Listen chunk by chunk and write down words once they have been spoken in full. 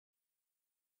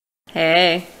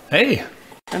Hey. Hey.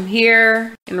 I'm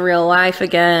here in real life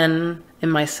again in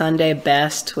my Sunday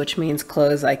best, which means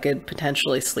clothes I could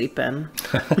potentially sleep in.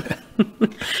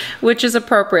 Which is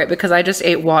appropriate because I just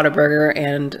ate Whataburger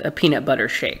and a peanut butter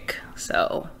shake.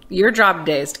 So your job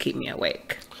today is to keep me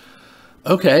awake.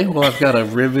 Okay, well, I've got a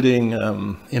riveting,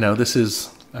 this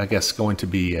is, I guess, going to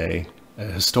be a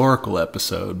historical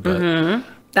episode, but...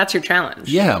 That's your challenge.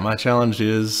 Yeah, my challenge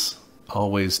is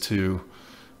always to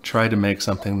try to make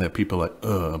something that people are like,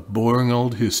 boring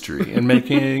old history, and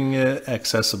making it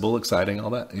accessible, exciting, all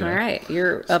that. All right,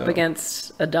 you're up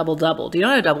against a double-double. Do you know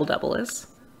what a double-double is?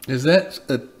 Is that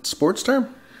a sports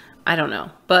term? I don't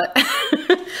know, but...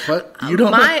 What? You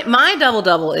don't know? My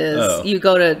double-double is you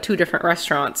go to two different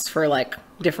restaurants for, like,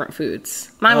 different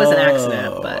foods. Mine was an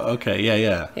accident, but... Okay,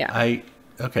 yeah.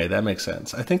 Okay, that makes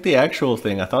sense. I think the actual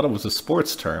thing, I thought it was a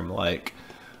sports term, like...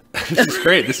 This is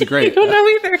great. I don't know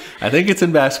either. I think it's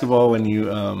in basketball when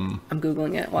you... I'm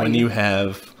Googling it. When you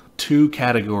have two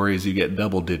categories you get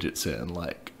double digits in,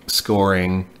 like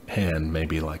scoring and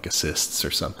maybe like assists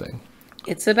or something.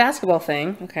 It's a basketball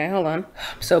thing. Okay, hold on.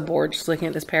 I'm so bored just looking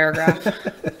at this paragraph.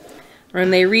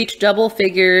 When they reach double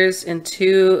figures in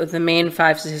two of the main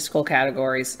 5 statistical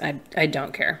categories, I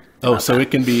don't care. Oh, so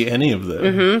it can be any of them.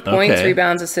 Mm-hmm. Points,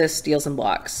 rebounds, assists, steals, and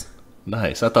blocks.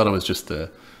 Nice. I thought it was just the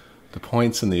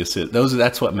points and the assists.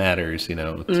 That's what matters, to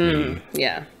me.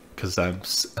 Yeah. Because I have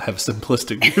a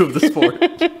simplistic view of the sport.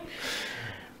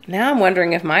 Now I'm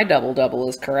wondering if my double-double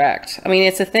is correct. I mean,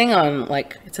 it's a thing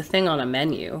on a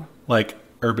menu. Like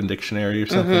Urban Dictionary or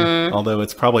something. Although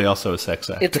it's probably also a sex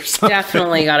act. It's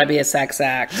definitely got to be a sex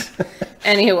act.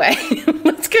 Anyway,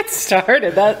 let's get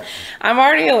started. I'm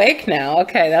already awake now.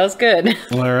 Okay, that was good.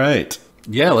 All right.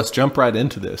 Yeah, let's jump right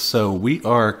into this. So we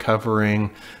are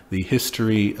covering the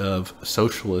history of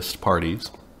socialist parties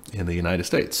in the United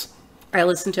States. I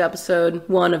listened to episode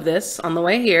 1 of this on the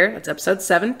way here. It's episode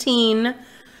 17.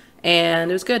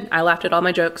 And it was good. I laughed at all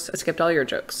my jokes. I skipped all your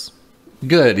jokes.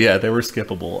 Good. Yeah, they were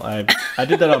skippable. I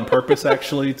did that on purpose,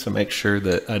 actually, to make sure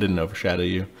that I didn't overshadow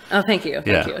you. Oh, thank you.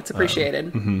 Thank you. It's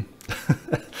appreciated.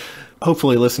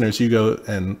 Hopefully, listeners, you go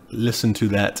and listen to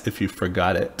that if you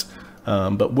forgot it.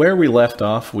 But where we had left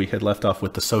off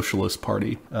with the Socialist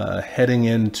Party heading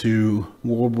into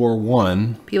World War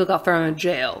I. People got thrown in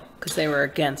jail because they were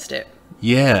against it.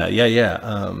 Yeah.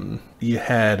 You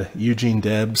had Eugene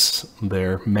Debs,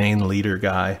 their main leader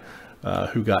guy,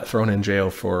 who got thrown in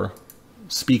jail for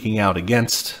speaking out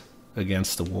against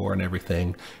the war and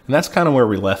everything. And that's kind of where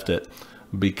we left it,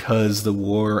 because the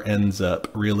war ends up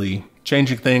really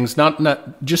changing things.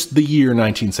 Not just the year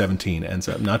 1917 ends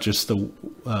up, not just the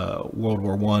World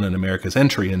War I and America's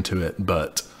entry into it,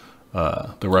 but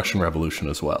the Russian Revolution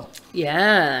as well.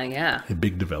 Yeah. A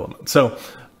big development. So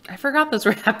I forgot those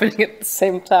were happening at the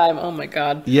same time. Oh my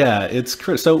God. Yeah,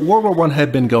 so World War I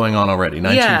had been going on already,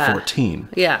 1914.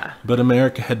 Yeah. But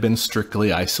America had been strictly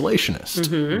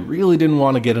isolationist. Really didn't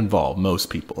want to get involved, most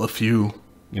people. A few,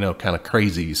 kind of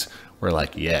crazies were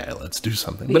like, yeah, let's do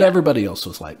something. But everybody else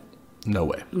was like, no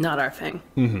way. Not our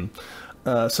thing.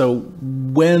 So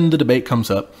when the debate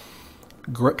comes up,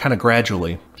 kind of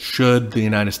gradually, should the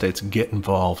United States get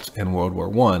involved in World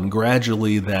War I,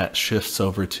 gradually that shifts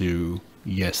over to...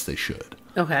 Yes, they should.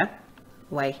 Okay.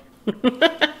 Why?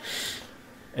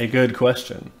 A good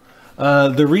question.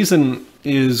 The reason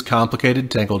is complicated,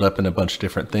 tangled up in a bunch of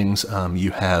different things. You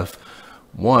have,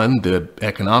 one, the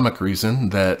economic reason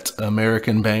that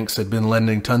American banks had been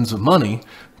lending tons of money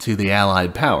to the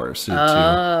Allied powers,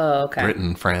 to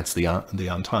Britain, France, the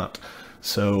Entente.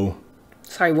 So...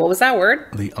 Sorry, what was that word?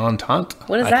 The Entente.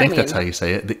 What does that mean? I think that's how you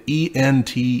say it. The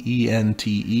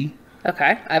E-N-T-E-N-T-E.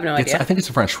 Okay, I have no idea. I think it's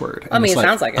a French word. I mean, it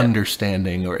sounds like it.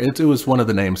 Understanding, or it was one of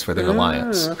the names for their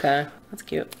alliance. Okay, that's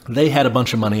cute. They had a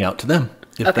bunch of money out to them.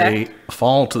 If they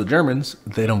fall to the Germans,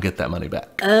 they don't get that money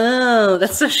back. Oh,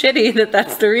 that's so shitty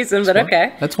that's the reason, but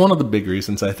okay. That's one of the big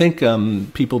reasons. I think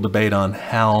people debate on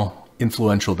how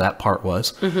influential that part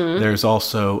was. There's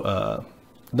also,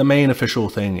 the main official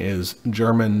thing is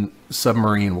German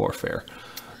submarine warfare.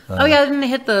 Didn't it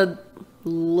hit the...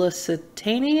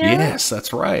 Lusitania? Yes,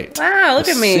 that's right. Wow, look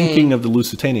at me. Sinking of the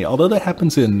Lusitania. Although that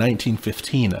happens in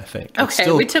 1915, I think.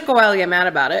 Okay, we took a while to get mad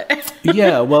about it.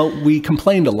 Yeah, well, we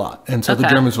complained a lot. And so the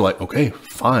Germans were like, okay,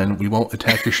 fine, we won't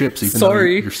attack your ships, even though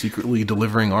you're secretly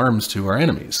delivering arms to our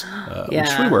enemies.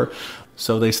 Which we were.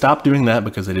 So they stopped doing that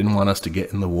because they didn't want us to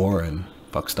get in the war and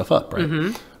fuck stuff up,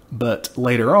 right? But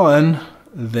later on...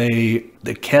 They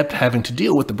kept having to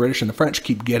deal with the British and the French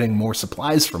keep getting more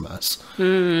supplies from us.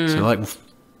 So like,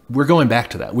 we're going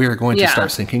back to that. We are going to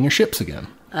start sinking your ships again.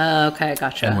 Okay,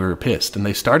 gotcha. And we were pissed. And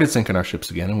they started sinking our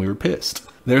ships again, and we were pissed.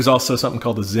 There's also something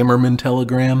called the Zimmerman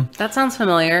telegram. That sounds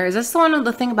familiar. Is this the one with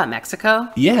the thing about Mexico?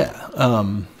 Yeah.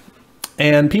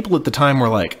 And people at the time were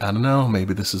like, I don't know,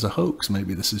 maybe this is a hoax.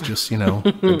 Maybe this is just,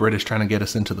 the British trying to get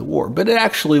us into the war. But it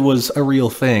actually was a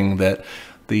real thing that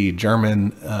the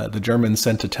Germans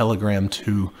sent a telegram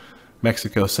to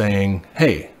Mexico saying,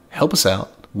 hey, help us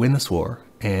out, win this war.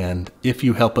 And if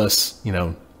you help us,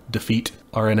 defeat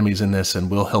our enemies in this,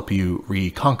 and we'll help you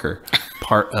reconquer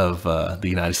part of the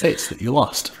United States that you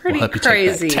lost. Pretty we'll help you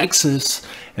crazy. take back Texas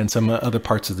and some other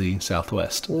parts of the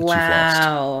Southwest that you've lost.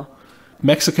 Wow.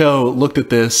 Mexico looked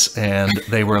at this and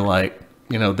they were like,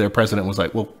 their president was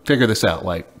like, well, figure this out.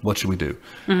 Like, what should we do?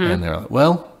 And they're like,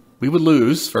 well, we would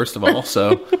lose, first of all,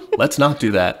 so let's not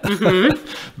do that.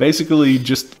 Basically,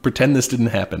 just pretend this didn't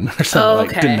happen or something.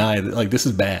 Like, deny that, like, this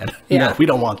is bad. Yeah. No, we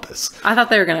don't want this. I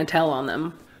thought they were going to tell on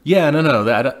them. Yeah, no,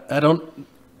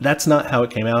 that's not how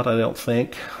it came out, I don't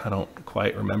think. I don't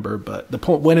quite remember, but the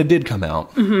point, when it did come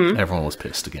out, everyone was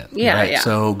pissed again. Yeah, right? yeah.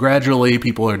 So gradually,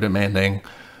 people are demanding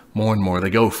more and more. They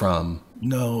go from,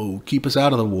 no, keep us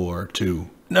out of the war, to,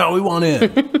 no, we want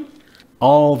in.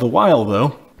 All the while,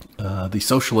 though, the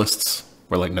socialists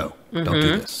were like, no, don't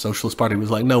do this. Socialist Party was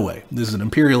like, no way. This is an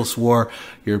imperialist war.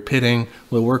 You're pitting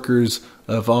the workers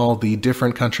of all the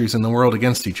different countries in the world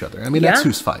against each other. I mean, that's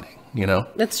who's fighting,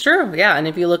 That's true, yeah. And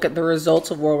if you look at the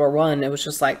results of World War One, it was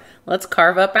just like, let's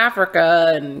carve up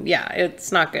Africa, and yeah,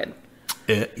 it's not good.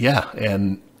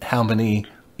 And how many,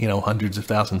 hundreds of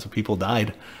thousands of people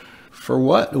died for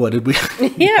what? What did we?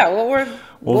 Yeah, what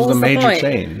was the major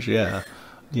change? Yeah,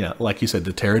 like you said,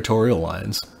 the territorial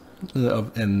lines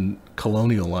and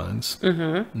colonial lines.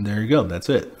 And there you go. That's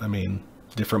it. I mean,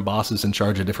 different bosses in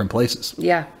charge of different places.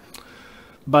 Yeah.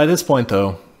 By this point,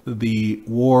 though, the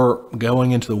war, going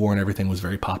into the war and everything, was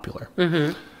very popular.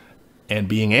 And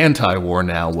being anti-war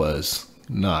now was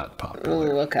not popular.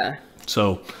 Ooh, okay.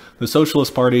 So the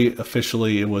Socialist Party,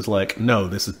 officially, it was like, no,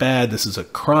 this is bad. This is a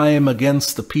crime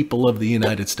against the people of the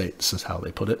United States, is how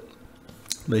they put it.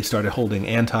 They started holding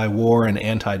anti-war and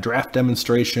anti-draft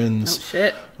demonstrations. Oh,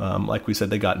 shit. Like we said,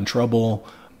 they got in trouble.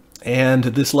 And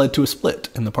this led to a split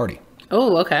in the party.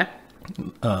 Oh, okay.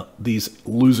 These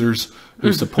losers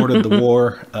who supported the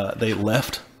war, they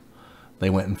left. They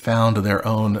went and founded their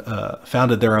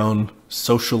own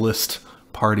socialist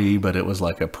party, but it was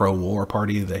like a pro-war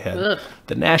party. They had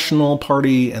the National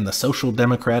Party and the Social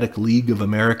Democratic League of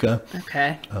America.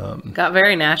 Okay. Got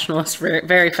very nationalist very,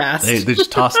 very fast. They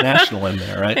just tossed national in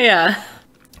there, right? Yeah.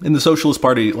 In the Socialist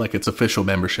Party, like, its official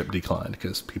membership declined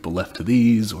because people left to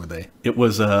these, or it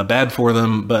was bad for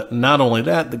them. But not only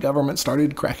that, the government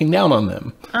started cracking down on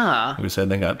them. We said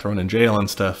they got thrown in jail and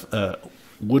stuff.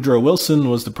 Woodrow Wilson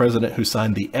was the president who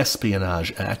signed the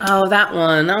Espionage Act. Oh, that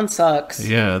one sucks.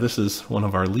 Yeah, this is one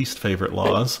of our least favorite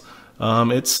laws.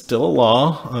 It's still a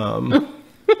law.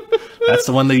 That's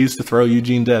the one they used to throw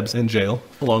Eugene Debs in jail,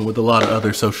 along with a lot of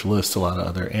other socialists, a lot of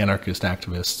other anarchist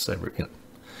activists,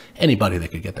 anybody they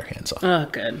could get their hands on. Oh,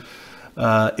 good.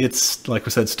 It's, like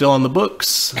we said, still on the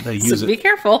books. They use So be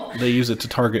careful. They use it to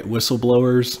target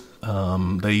whistleblowers.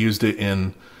 They used it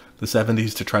in the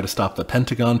 70s to try to stop the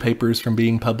Pentagon Papers from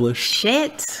being published.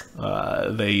 Shit.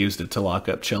 They used it to lock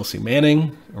up Chelsea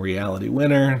Manning, a reality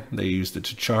winner. They used it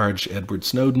to charge Edward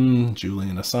Snowden,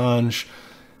 Julian Assange,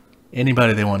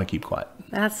 anybody they want to keep quiet.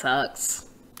 That sucks.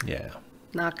 Yeah.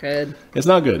 Not good. It's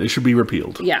not good. It should be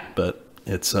repealed. Yeah. But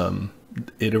it's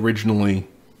it originally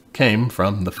came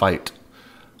from the fight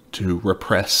to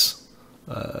repress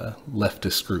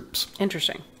leftist groups.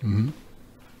 Interesting.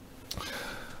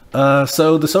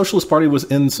 So the Socialist Party was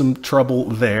in some trouble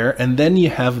there, and then you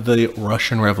have the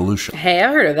Russian Revolution. Hey,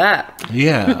 I've heard of that.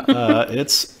 Yeah,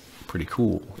 it's pretty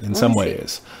cool in some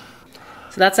ways.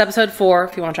 So that's episode 4,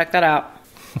 if you want to check that out.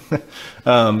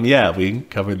 Yeah, we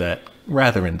covered that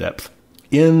rather in depth.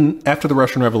 After the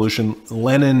Russian Revolution,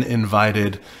 Lenin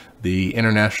invited the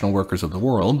International Workers of the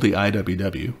World, the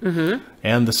IWW,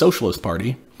 and the Socialist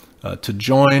Party to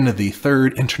join the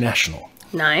Third International.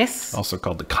 Nice. Also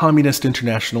called the Communist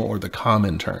International, or the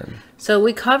Comintern. So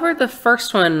we covered the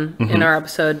first one in our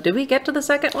episode. Did we get to the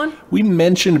second one? We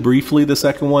mentioned briefly the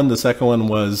second one. The second one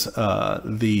was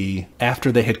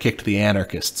after they had kicked the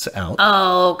anarchists out.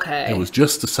 Oh, okay. It was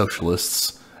just the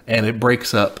socialists, and it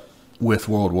breaks up with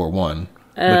World War I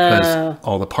because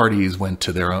all the parties went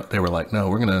to their own. They were like, no,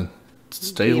 we're going to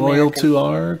stay loyal to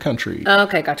our country.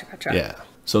 Okay, gotcha. Yeah.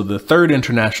 So the Third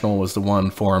International was the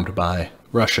one formed by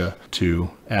Russia to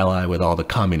ally with all the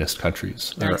communist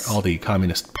countries, Nice. or all the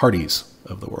communist parties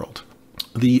of the world.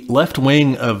 The left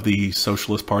wing of the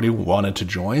Socialist Party wanted to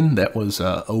join. That was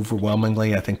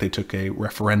overwhelmingly, I think they took a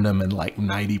referendum and like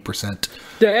 90%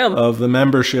 of the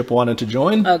membership wanted to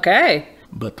join. Okay.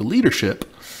 But the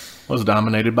leadership was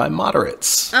dominated by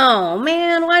moderates. Oh,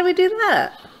 man. Why'd we do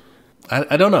that?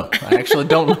 I don't know. I actually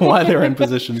don't know why they're in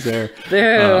positions there.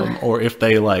 Or if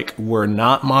they like were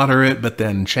not moderate, but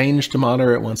then changed to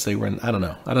moderate once they were in, I don't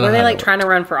know. I don't know. Were they like trying to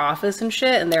run for office and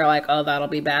shit? And they're like, oh, that'll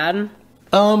be bad?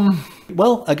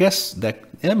 Well, I guess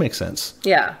that makes sense.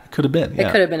 Yeah. Could have been. Yeah.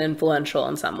 It could have been influential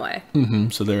in some way.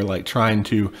 So they're like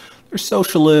they're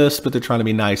socialists, but they're trying to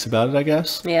be nice about it, I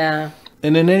guess. Yeah.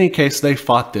 And in any case, they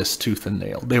fought this tooth and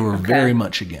nail. They were very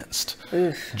much against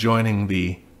joining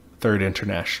the Third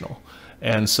International.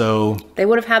 And so they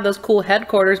would have had those cool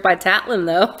headquarters by Tatlin,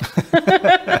 though.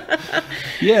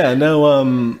 Yeah,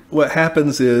 no, what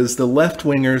happens is the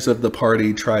left-wingers of the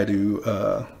party try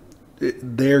to,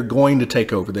 they're going to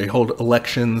take over. They hold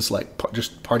elections, like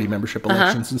just party membership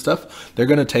elections and stuff. They're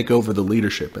going to take over the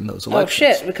leadership in those elections.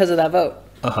 Oh, shit, because of that vote.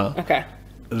 Okay.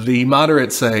 The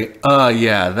moderates say,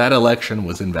 yeah, that election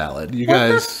was invalid. You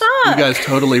guys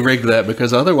totally rigged that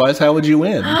because otherwise, how would you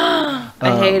win?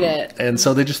 I hate it. And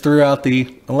so they just threw out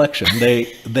the election.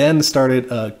 They then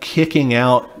started kicking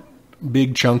out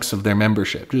big chunks of their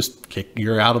membership.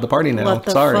 You're out of the party now. What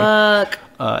the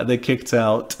fuck? They kicked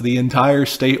out the entire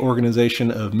state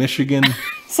organization of Michigan.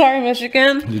 Sorry,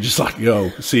 Michigan. You're just like, yo,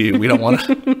 see, we don't want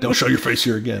to, don't show your face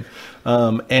here again.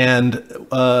 And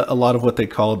a lot of what they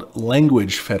called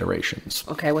language federations.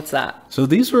 Okay, what's that? So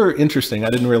these were interesting.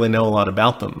 I didn't really know a lot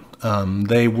about them.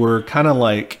 They were kind of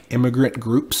like immigrant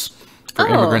groups for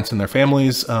immigrants and their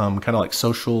families, kind of like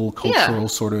social, cultural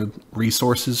sort of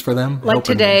resources for them. Like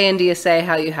today in DSA,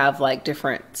 how you have like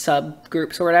different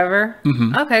subgroups or whatever?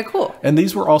 Okay, cool. And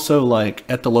these were also like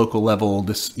at the local level,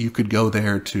 you could go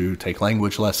there to take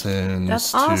language lessons.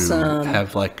 That's awesome. To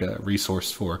have like a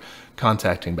resource for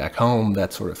contacting back home,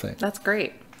 that sort of thing. That's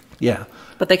great. Yeah.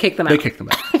 But they kicked them out. They kicked them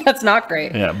out. That's not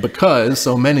great. Yeah, because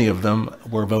so many of them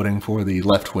were voting for the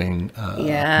left-wing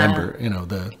member,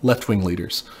 the left-wing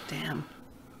leaders. Damn.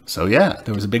 So yeah,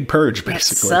 there was a big purge,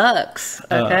 basically. That sucks.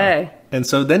 Okay. And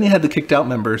so then you had the kicked out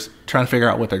members trying to figure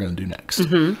out what they're going to do next.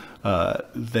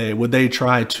 Would they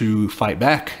try to fight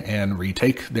back and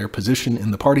retake their position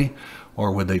in the party,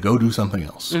 or would they go do something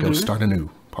else, go start a new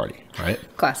party, right?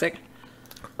 Classic.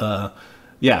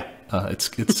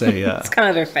 It's a it's kind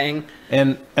of their thing.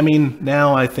 And I mean,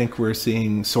 now I think we're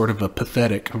seeing sort of a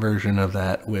pathetic version of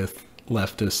that with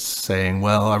leftists saying,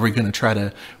 well, are we going to try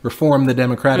to reform the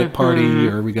Democratic Party,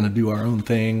 or are we going to do our own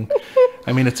thing?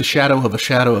 I mean, it's a shadow of a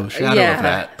shadow of a shadow of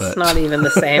that. But it's not even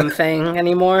the same thing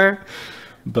anymore.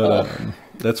 But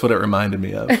that's what it reminded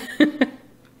me of.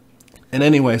 And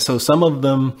anyway, so some of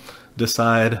them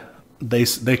decide, they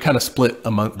kind of split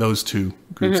among those two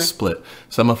groups split.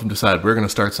 Some of them decide we're going to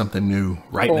start something new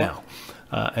right now.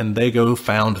 And they go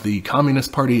found the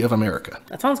Communist Party of America.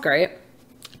 That sounds great.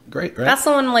 Great, right? That's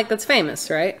the one that's famous,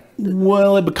 right?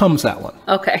 Well, it becomes that one.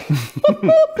 Okay.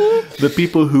 The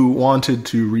people who wanted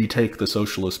to retake the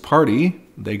Socialist Party,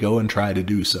 they go and try to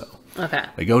do so. Okay.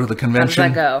 They go to the convention. How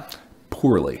does that go?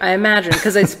 Poorly. I imagine,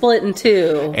 because they split in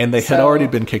two. And they had already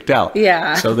been kicked out.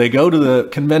 Yeah. So they go to the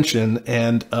convention,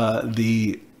 and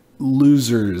the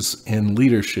losers in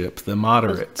leadership, the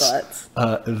moderates,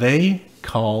 they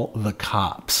call the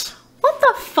cops. What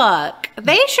the fuck?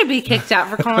 They should be kicked out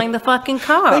for calling the fucking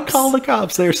cops. They call the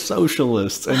cops. They're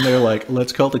socialists. And they're like,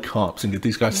 let's call the cops and get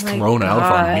these guys thrown out of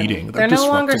our meeting. They're no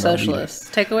longer socialists.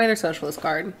 Take away their socialist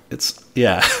card. It's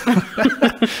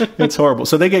horrible.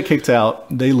 So they get kicked out.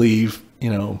 They leave,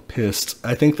 pissed.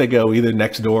 I think they go either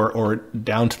next door or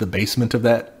down to the basement of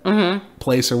that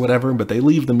place or whatever. But they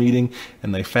leave the meeting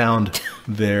and they found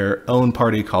their own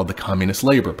party called the Communist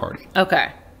Labor Party.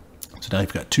 Okay. So now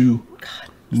you've got two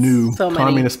new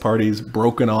communist parties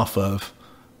broken off of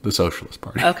the Socialist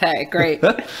Party. Okay, great.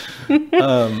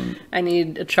 I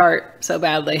need a chart so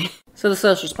badly. So the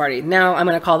Socialist Party. Now I'm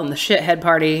going to call them the shithead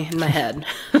party in my head.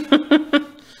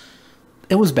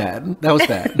 It was bad. That was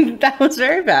bad. That was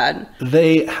very bad.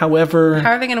 They, however...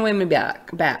 How are they going to win me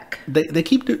back? They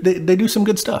do some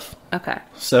good stuff. Okay.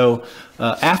 So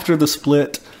after the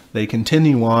split, they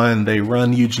continue on. They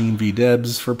run Eugene V.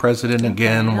 Debs for president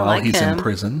again while he's in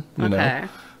prison. You know.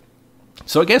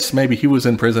 So I guess maybe he was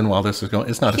in prison while this was going.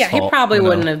 It's not his fault. Yeah, he probably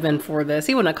wouldn't have been for this.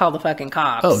 He wouldn't have called the fucking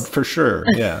cops. Oh, for sure.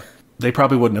 Yeah. They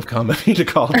probably wouldn't have come if he'd have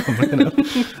called them.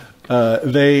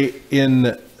 In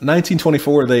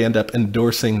 1924, they end up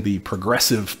endorsing the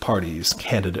Progressive Party's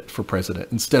candidate for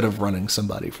president. Instead of running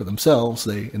somebody for themselves,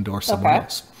 they endorse someone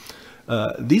else.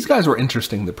 These guys were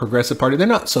interesting, the Progressive Party. They're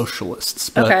not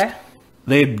socialists, but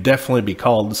they'd definitely be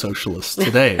called socialists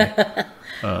today,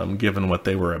 given what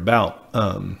they were about.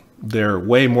 They're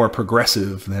way more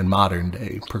progressive than modern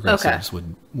day progressives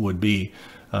would be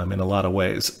in a lot of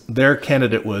ways. Their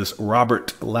candidate was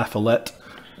Robert La Follette,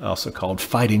 also called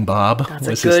Fighting Bob.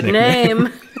 That's a good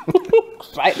name.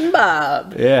 Fighting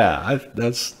Bob. Yeah,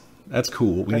 that's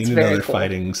cool. We need another cool.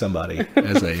 fighting somebody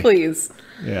as a Please.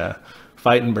 Yeah,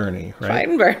 Fighting Bernie, right?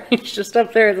 Fighting Bernie. He's just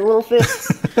up there, the little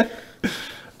fists.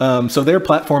 So their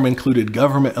platform included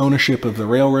government ownership of the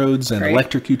railroads and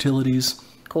electric utilities.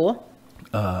 Cool.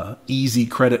 Easy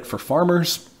credit for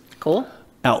farmers. Cool.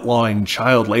 Outlawing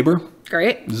child labor.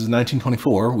 Great. This is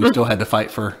 1924. We still had to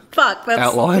fight for that's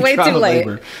outlawing way child too late.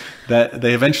 labor. That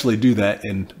they eventually do that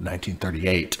in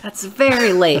 1938. That's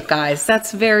very late, guys.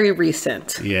 That's very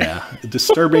recent. Yeah,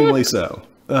 disturbingly so.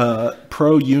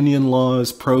 Pro-union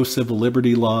laws, pro-civil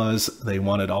liberty laws. They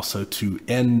wanted also to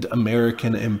end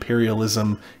American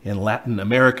imperialism in Latin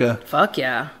America. Fuck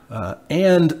yeah.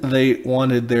 And they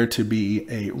wanted there to be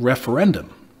a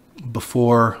referendum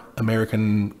before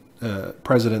American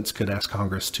presidents could ask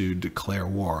Congress to declare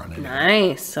war on anyone.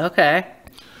 Nice. Okay.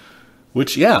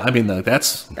 Which, yeah, I mean,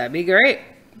 that'd be great.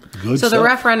 Good so stuff. The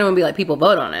referendum would be like people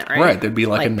vote on it, right? Right. There'd be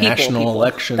like a national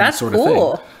election sort of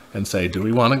thing. And say, do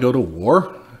we want to go to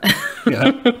war?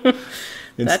 Yeah.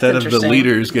 Instead of the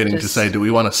leaders getting to say, do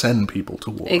we want to send people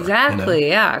to war? Exactly,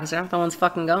 yeah, because they're not the ones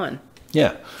fucking going.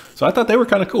 Yeah. So I thought they were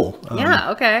kind of cool.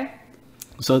 Yeah, okay.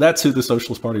 So that's who the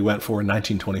Socialist Party went for in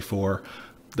 1924.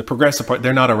 The Progressive Party,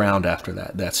 they're not around after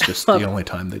that. That's just the only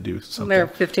time they do something. They're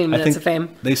 15 minutes of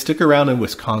fame. They stick around in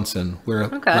Wisconsin, where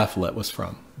La Follette was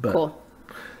from. But cool.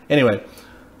 Anyway,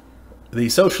 the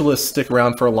Socialists stick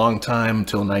around for a long time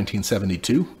until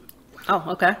 1972. Oh,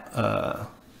 okay.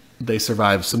 They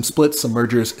survive some splits, some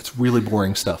mergers. It's really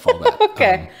boring stuff, all that.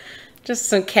 Okay. Just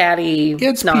some catty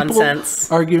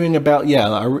nonsense. Arguing about,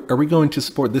 are we going to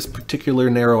support this particular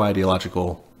narrow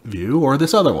ideological view or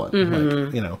this other one?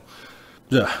 Mm-hmm.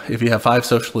 Like, if you have 5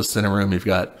 socialists in a room, you've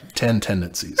got 10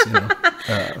 tendencies.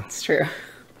 It's true.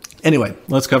 Anyway,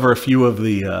 let's cover a few of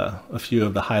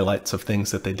the highlights of things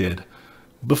that they did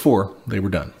before they were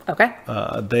done. Okay.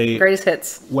 Greatest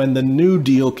hits. When the New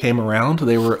Deal came around,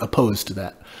 they were opposed to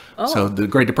that. Oh. So the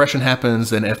Great Depression happens,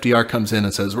 then FDR comes in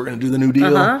and says, we're going to do the New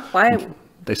Deal. Why?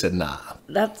 They said, nah.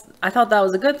 I thought that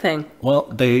was a good thing. Well,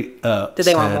 they did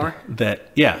they want more?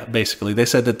 Basically, they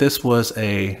said that this was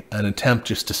an attempt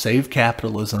just to save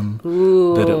capitalism.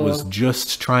 Ooh. That it was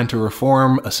just trying to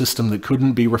reform a system that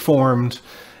couldn't be reformed,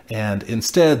 and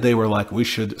instead they were like, we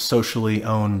should socially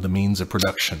own the means of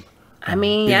production. I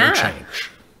mean, change.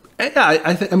 Yeah,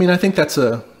 I think that's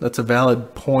a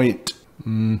valid point. I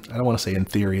don't want to say in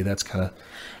theory. That's kind of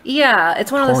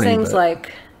it's one of those things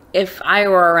like. If I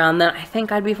were around then, I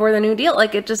think I'd be for the New Deal.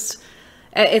 Like it's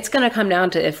going to come down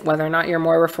to whether or not you're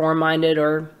more reform-minded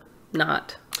or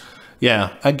not.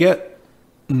 Yeah, I get,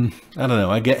 I don't know.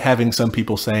 I get having some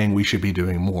people saying we should be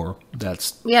doing more.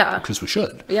 That's because we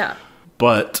should. Yeah.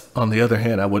 But on the other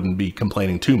hand, I wouldn't be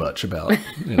complaining too much about,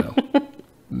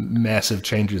 massive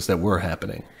changes that were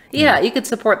happening. Yeah, you could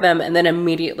support them and then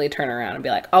immediately turn around and be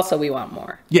like, also, we want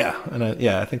more. Yeah, and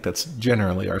I think that's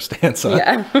generally our stance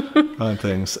on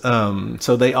things.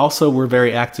 So they also were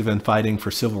very active in fighting for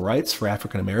civil rights for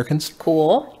African Americans.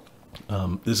 Cool.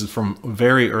 This is from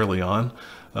very early on.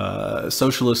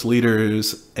 Socialist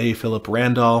leaders A. Philip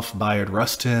Randolph, Bayard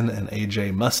Rustin, and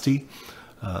A.J. Muste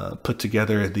put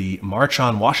together the March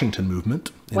on Washington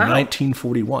movement in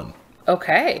 1941.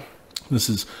 Okay. This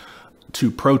is to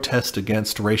protest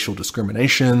against racial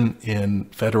discrimination in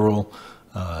federal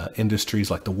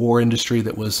industries like the war industry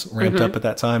that was ramped up at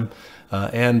that time,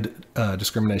 and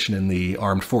discrimination in the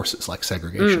armed forces like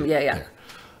segregation.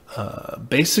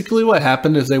 Basically what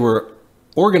happened is they were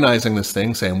organizing this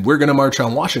thing saying, we're going to march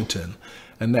on Washington.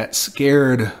 And that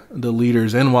scared the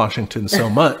leaders in Washington so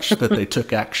much that they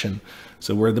took action.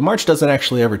 So where the march doesn't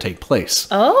actually ever take place.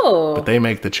 Oh. But they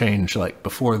make the change like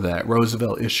before that.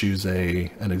 Roosevelt issues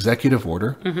an executive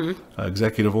order,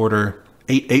 Executive Order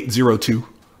 8802,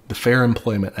 the Fair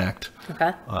Employment Act,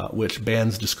 which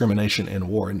bans discrimination in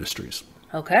war industries.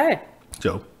 Okay.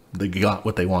 So they got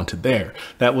what they wanted there.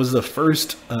 That was the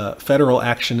first federal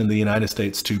action in the United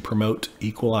States to promote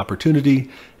equal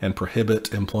opportunity and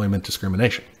prohibit employment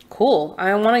discrimination. Cool.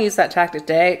 I want to use that tactic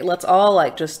today. Let's all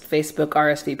just Facebook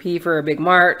RSVP for a big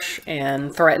march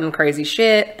and threaten crazy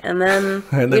shit, and then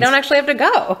we don't actually have to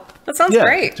go. That sounds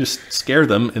great. Just scare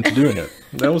them into doing it.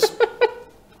 That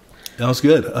was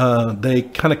good. They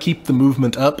kind of keep the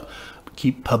movement up,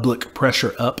 keep public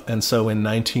pressure up, and so in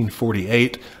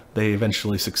 1948 they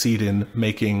eventually succeed in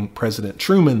making President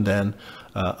Truman then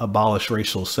abolish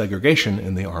racial segregation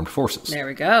in the armed forces. There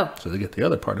we go. So they get the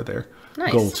other part of their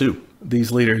Nice. goal too.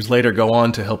 These leaders later go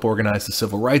on to help organize the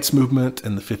civil rights movement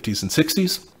in the 50s and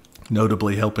 60s,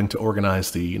 notably helping to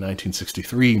organize the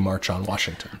 1963 March on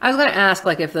Washington. I was going to ask,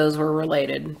 like, if those were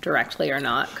related directly or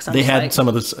not. 'Cause They had some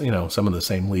of the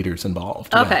same leaders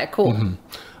involved. Okay, cool.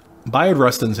 Bayard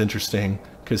Rustin's interesting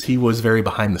because he was very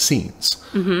behind the scenes.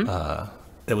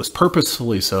 It was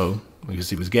purposefully so because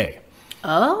he was gay.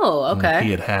 Oh, okay.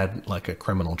 He had like a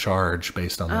criminal charge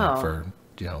based on that for,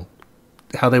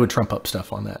 how they would trump up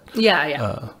stuff on that.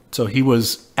 Yeah. So he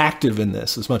was active in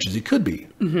this as much as he could be,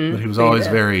 but he was always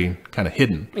very kind of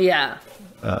hidden. Yeah.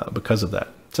 Because of that.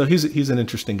 So he's an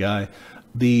interesting guy.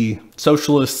 The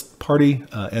Socialist Party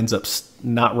ends up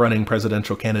not running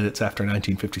presidential candidates after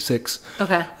 1956.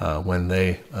 Okay. When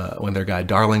their guy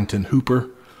Darlington Hooper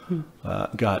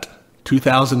got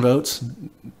 2,000 votes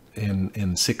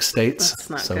in 6 states. That's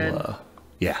not so good.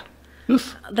 yeah.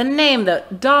 Oof. The name, though,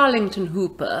 Darlington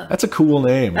Hooper. That's a cool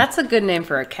name. That's a good name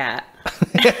for a cat.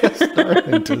 Yes,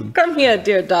 Darlington. Come here,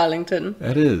 dear Darlington.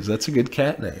 That is. That's a good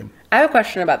cat name. I have a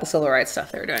question about the civil rights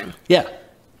stuff they were doing. Yeah.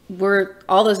 Were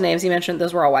all those names you mentioned,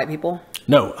 those were all white people?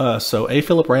 No. So A.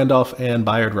 Philip Randolph and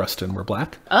Bayard Rustin were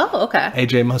black. Oh, okay.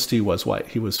 A.J. Musty was white.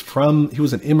 He was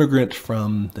an immigrant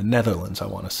from the Netherlands, I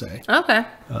want to say. Okay.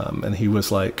 And he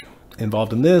was like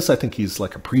involved in this. I think he's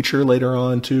like a preacher later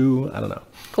on too. I don't know.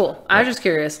 Cool. I was just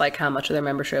curious, like, how much of their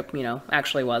membership,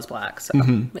 actually was black. So,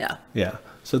 yeah. Yeah.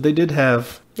 So they did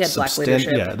have They had black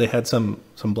leadership. Yeah, they had some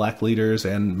black leaders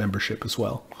and membership as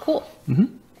well. Cool.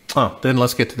 Oh, then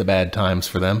let's get to the bad times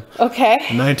for them. Okay.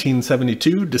 In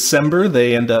 1972, December,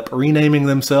 they end up renaming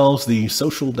themselves the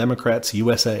Social Democrats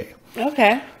USA.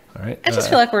 Okay. All right. I just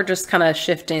feel like we're just kind of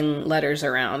shifting letters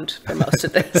around for most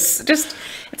of this.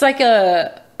 It's like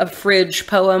a fridge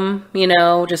poem,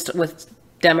 just with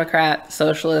Democrat,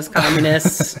 Socialist,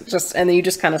 Communists, and then you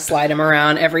just kind of slide them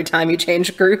around every time you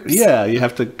change groups. Yeah, you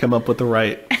have to come up with the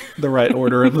right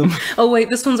order of them. Oh wait,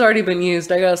 this one's already been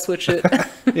used. I gotta switch it.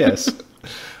 Yes.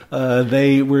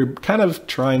 They were kind of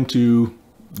trying to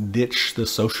ditch the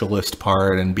socialist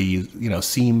part and be,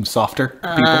 seem softer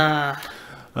people.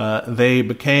 They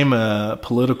became a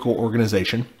political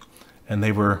organization, and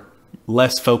they were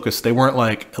less focused. They weren't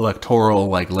like electoral,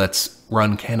 like let's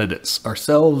run candidates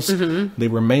ourselves. They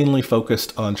were mainly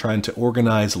focused on trying to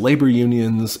organize labor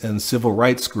unions and civil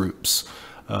rights groups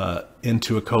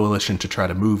into a coalition to try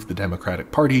to move the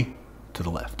Democratic Party to the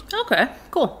left. Okay,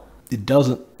 cool. It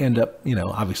doesn't end up,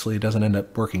 obviously it doesn't end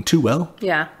up working too well.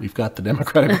 Yeah. We've got the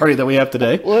Democratic Party that we have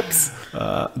today. Whoops.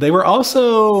 They were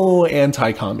also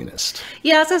anti-communist.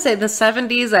 Yeah, I was going to say, the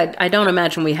 70s, I don't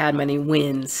imagine we had many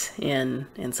wins in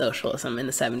socialism in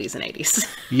the 70s and 80s.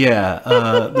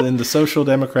 Yeah. In the Social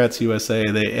Democrats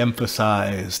USA, they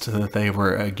emphasized that they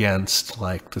were against,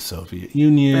 like, the Soviet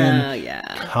Union,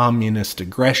 communist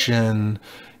aggression,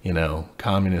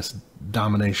 communist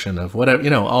domination of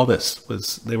whatever, all this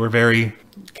they were very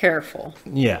careful.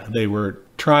 Yeah, they were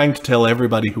trying to tell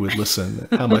everybody who would listen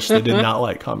how much they did not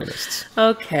like communists.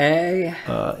 Okay.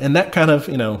 And that kind of,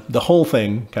 the whole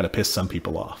thing kind of pissed some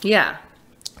people off. Yeah.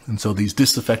 And so these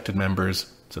disaffected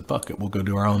members said, fuck it, we'll go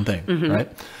do our own thing, right?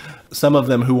 Some of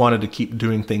them who wanted to keep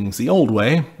doing things the old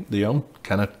way,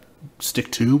 kind of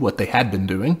stick to what they had been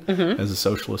doing as a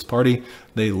socialist party,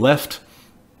 they left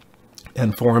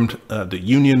and formed the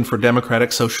Union for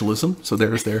Democratic Socialism. So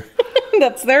there's their...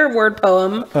 That's their word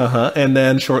poem. And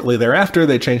then shortly thereafter,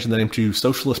 they changed the name to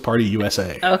Socialist Party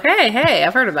USA. Okay, hey,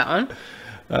 I've heard of that one.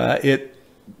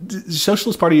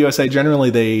 Socialist Party USA,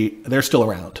 generally, they're still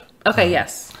around. Okay,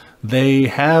 yes. They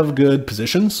have good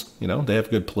positions. They have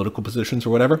good political positions or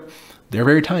whatever. They're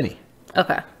very tiny.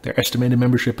 Okay. Their estimated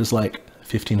membership is like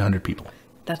 1,500 people.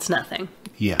 That's nothing.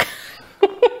 Yeah.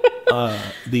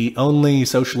 The only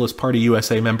Socialist Party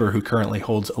USA member who currently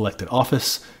holds elected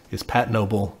office is Pat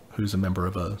Noble, who's a member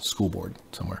of a school board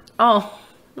somewhere. Oh,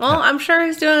 well, I'm sure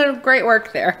he's doing great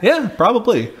work there. Yeah,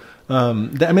 probably.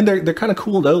 They're kind of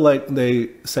cool, though. Like, they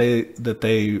say that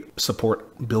they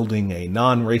support building a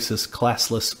non-racist,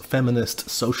 classless, feminist,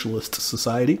 socialist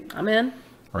society. I'm in.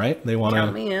 Right? They want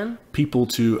Count me in. People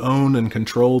to own and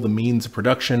control the means of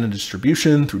production and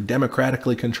distribution through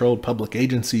democratically controlled public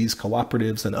agencies,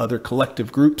 cooperatives, and other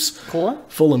collective groups. Cool.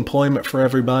 Full employment for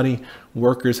everybody.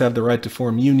 Workers have the right to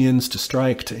form unions, to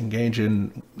strike, to engage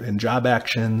in job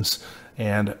actions,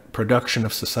 and production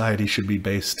of society should be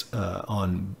based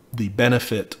on the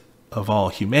benefit of all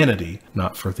humanity,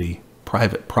 not for the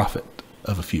private profit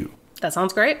of a few. That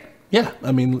sounds great. Yeah,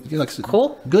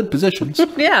 cool. Good positions.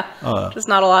 Yeah, just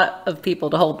not a lot of people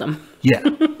to hold them. Yeah.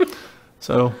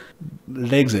 So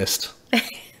they exist.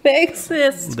 They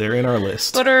exist. They're in our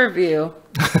list. What a review.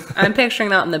 I'm picturing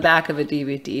that in the back of a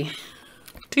DVD.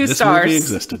 Two This stars. movie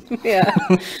existed. Yeah.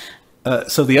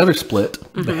 So the other split,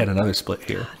 they had another split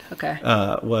here, Okay.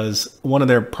 was one of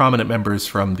their prominent members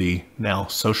from the now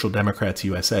Social Democrats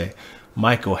USA,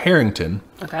 Michael Harrington.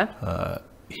 Okay.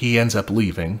 He ends up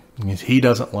leaving. He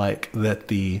doesn't like that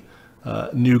the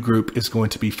new group is going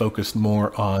to be focused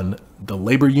more on the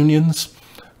labor unions,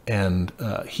 and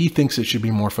he thinks it should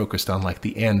be more focused on like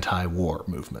the anti-war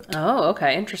movement. Oh,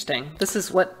 okay. Interesting. This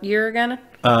is what year again?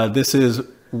 This is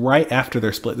right after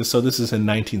their split. So this is in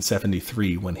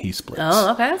 1973 when he splits.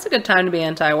 Oh, okay. That's a good time to be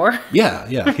anti-war.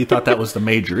 Yeah. He thought that was the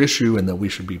major issue and that we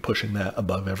should be pushing that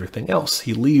above everything else.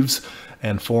 He leaves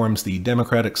and forms the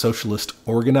Democratic Socialist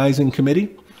Organizing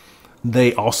Committee.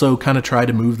 They also kind of try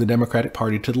to move the Democratic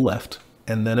Party to the left.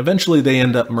 And then eventually they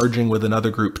end up merging with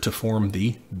another group to form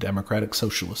the Democratic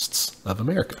Socialists of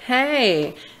America.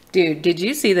 Hey, dude, did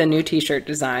you see the new t-shirt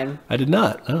design? I did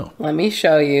not. Oh. Let me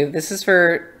show you. This is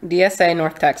for DSA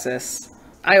North Texas.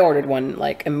 I ordered one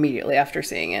like immediately after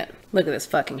seeing it. Look at this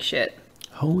fucking shit.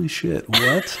 Holy shit.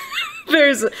 What?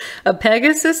 There's a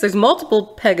Pegasus. There's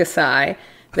multiple Pegasi.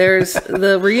 There's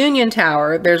the reunion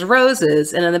tower. There's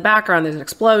roses. And in the background, there's an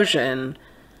explosion.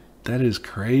 That is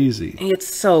crazy. It's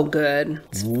so good.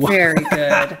 It's very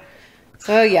good.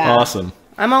 So, yeah. Awesome.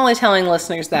 I'm only telling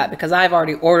listeners that because I've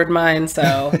already ordered mine,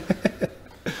 so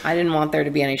I didn't want there to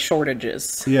be any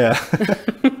shortages. Yeah.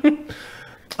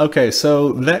 Okay,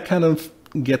 so that kind of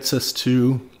gets us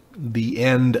to the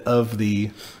end of the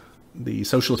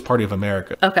Socialist Party of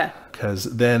America. Okay. Because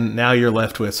then now you're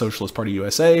left with Socialist Party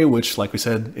USA, which, like we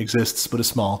said, exists but is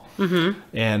small. Mm-hmm.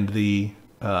 And the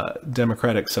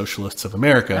Democratic Socialists of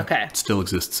America still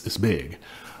exists, is big.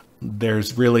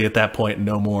 There's really at that point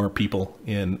no more people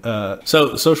in.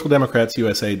 So Social Democrats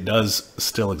USA does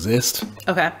still exist.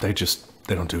 Okay. They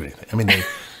don't do anything. I mean,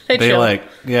 they chill.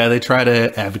 they try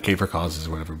to advocate for causes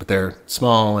or whatever, but they're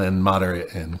small and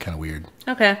moderate and kind of weird.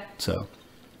 Okay. So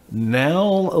now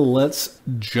let's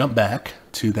jump back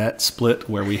to that split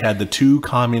where we had the two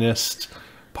communist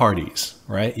parties,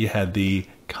 right? You had the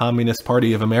Communist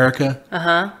Party of America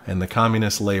and the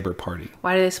Communist Labor Party.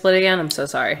 Why did they split again? I'm so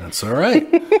sorry. That's all right.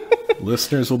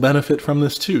 Listeners will benefit from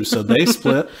this too. So they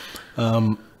split.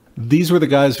 These were the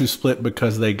guys who split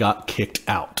because they got kicked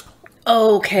out.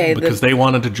 Okay. Because they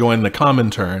wanted to join the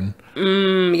Comintern.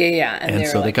 Yeah. And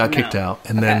so they got kicked out.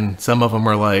 And then some of them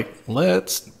were like,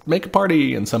 let's make a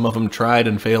party. And some of them tried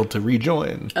and failed to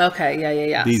rejoin. Okay,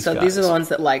 yeah. These are the ones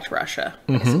that liked Russia,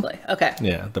 basically. Okay.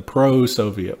 Yeah, the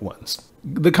pro-Soviet ones.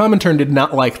 The Comintern did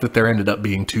not like that there ended up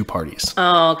being two parties.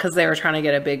 Oh, because they were trying to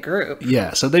get a big group.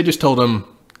 Yeah, so they just told them,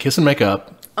 kiss and make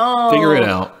up, figure it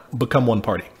out, become one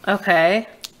party. Okay.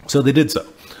 So they did so.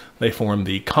 They formed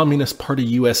the Communist Party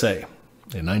USA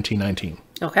in 1919.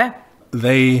 Okay.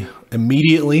 They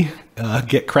immediately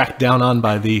get cracked down on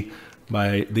by the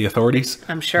authorities.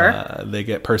 I'm sure. They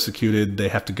get persecuted. They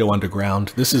have to go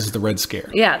underground. This is the Red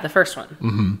Scare. Yeah, the first one.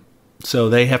 Mm-hmm. So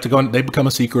they have to go. They become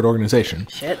a secret organization.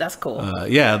 Shit, that's cool.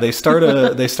 Yeah, they start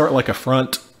like a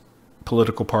front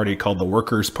political party called the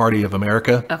Workers' Party of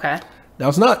America. Okay. Now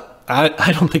it's not.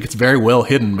 I don't think it's very well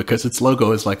hidden because its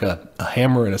logo is like a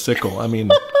hammer and a sickle. I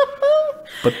mean,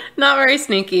 but not very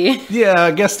sneaky. Yeah, I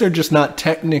guess they're just not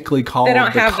technically called. They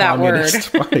don't have that word.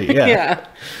 Party. Yeah.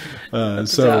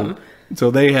 So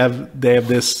they have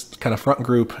this kind of front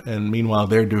group, and meanwhile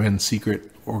they're doing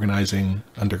secret organizing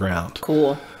underground.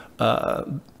 Cool.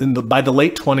 By the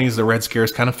late 1920s, the Red Scare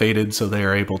is kind of faded, so they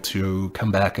are able to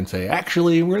come back and say,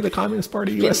 actually, we're the Communist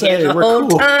Party USA. The we're whole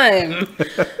cool. time.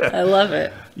 I love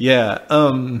it. Yeah.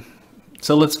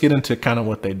 So let's get into kind of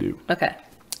what they do. Okay.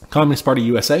 Communist Party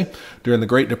USA, during the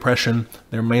Great Depression,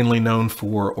 they're mainly known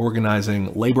for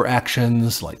organizing labor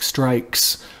actions like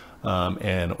strikes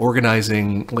and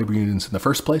organizing labor unions in the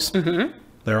first place. Mm-hmm.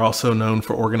 They're also known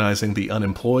for organizing the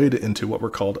unemployed into what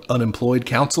were called unemployed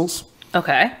councils.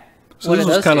 Okay. So this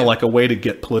was kind of like a way to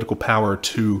get political power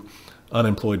to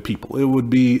unemployed people. It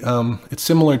would be, it's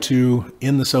similar to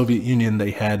in the Soviet Union, they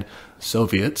had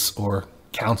Soviets or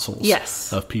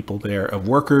councils of people there, of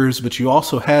workers, but you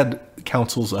also had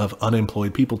councils of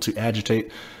unemployed people to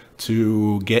agitate,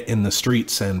 to get in the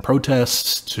streets and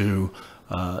protests, to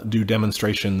do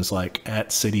demonstrations like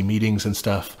at city meetings and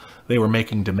stuff. They were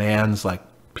making demands like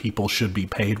people should be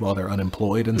paid while they're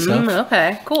unemployed and stuff.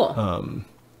 Okay, cool.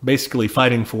 Basically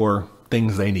fighting for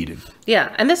things they needed.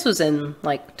 Yeah, and this was in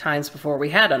like times before we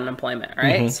had unemployment,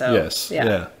 right? Mm-hmm. So yes,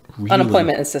 yeah. Really.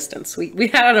 Unemployment assistance. We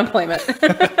had unemployment.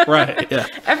 Right, yeah.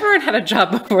 Everyone had a job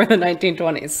before the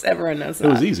 1920s. Everyone knows that. It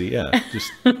was easy, yeah.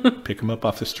 Just pick them up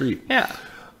off the street. Yeah.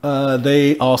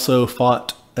 They also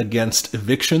fought against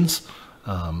evictions.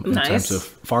 In terms of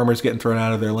farmers getting thrown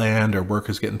out of their land or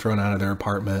workers getting thrown out of their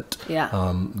apartment. Yeah.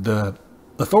 The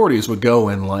authorities would go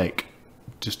and like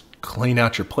just clean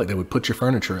out your place. They would put your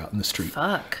furniture out in the street.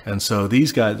 Fuck. And so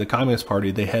these guys, the Communist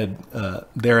Party, they had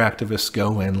their activists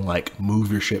go and like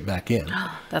move your shit back in.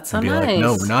 That's so and be nice. like,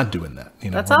 no, we're not doing that.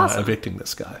 You know, That's we're awesome. not evicting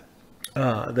this guy.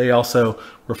 They also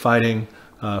were fighting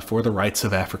for the rights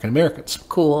of African Americans.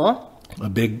 Cool. A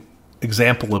big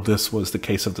example of this was the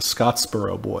case of the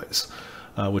Scottsboro Boys,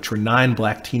 which were 9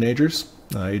 black teenagers,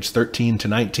 aged 13 to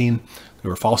 19. They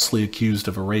were falsely accused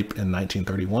of a rape in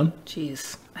 1931.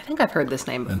 Jeez. I think I've heard this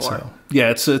name before. And so, yeah,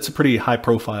 it's a pretty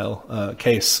high-profile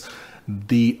case.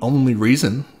 The only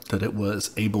reason that it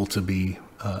was able to be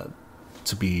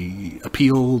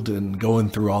appealed and going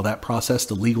through all that process,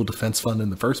 the legal defense fund in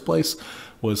the first place,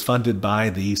 was funded by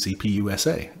the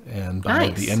CPUSA and by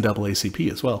the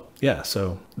NAACP as well. Yeah,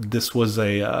 so this was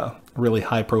a really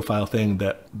high-profile thing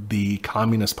that the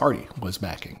Communist Party was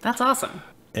backing. That's awesome.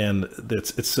 And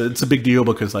it's a big deal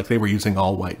because like they were using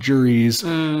all white juries,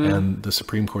 and the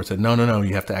Supreme Court said no,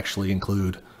 you have to actually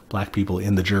include black people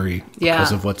in the jury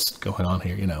because of what's going on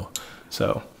here, you know.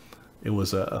 So it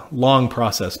was a long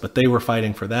process, but they were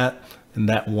fighting for that, and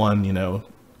that won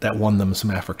them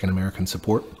some African American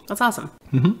support. That's awesome.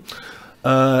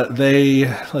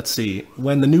 Let's see,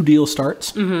 when the New Deal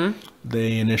starts,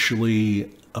 they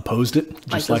initially opposed it,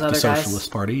 just like the Socialist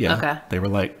Party. Yeah. Okay. They were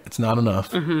like, it's not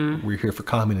enough. We're here for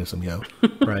communism, yo.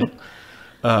 Right.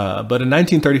 But in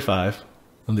 1935,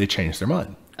 they changed their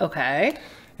mind. Okay.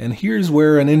 And here's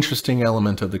where an interesting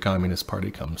element of the Communist Party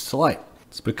comes to light.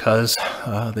 It's because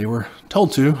they were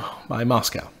told to by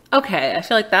Moscow. Okay. I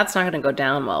feel like that's not going to go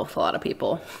down well with a lot of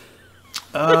people.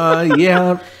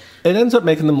 Yeah. It ends up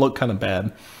making them look kind of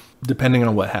bad, depending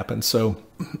on what happens. So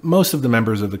most of the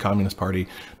members of the Communist Party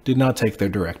did not take their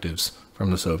directives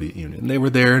from the Soviet Union. They were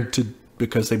there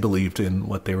because they believed in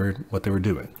what they were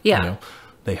doing. Yeah. You know,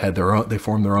 they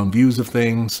formed their own views of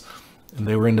things, and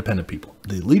they were independent people.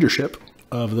 The leadership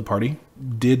of the party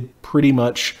did pretty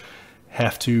much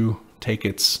have to take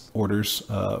its orders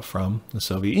from the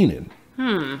Soviet Union.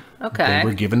 Okay. They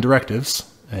were given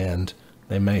directives, and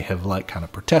they may have like kind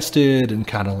of protested and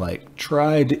kind of like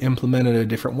tried to implement it a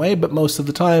different way, but most of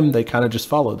the time they kind of just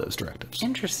follow those directives.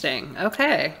 Interesting.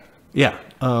 Okay. Yeah.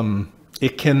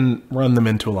 It can run them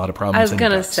into a lot of problems. I was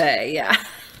going to say, yeah.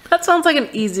 That sounds like an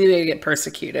easy way to get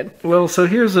persecuted. Well, so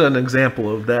here's an example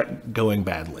of that going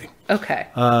badly. Okay.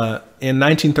 In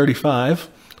 1935,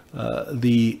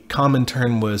 the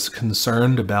Comintern was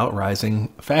concerned about rising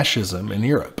fascism in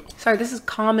Europe. Sorry, this is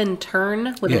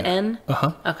Comintern with an N?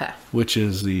 Uh-huh. Okay. Which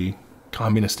is the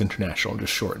Communist International,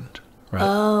 just shortened. Right?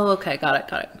 Oh, okay.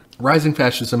 Got it. Rising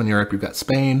fascism in Europe. You've got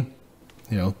Spain,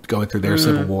 going through their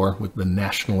civil war with the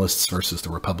nationalists versus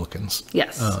the Republicans.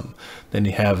 Yes. Then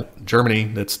you have Germany,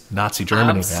 that's Nazi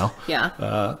Germany now.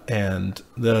 Yeah. And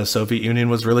the Soviet Union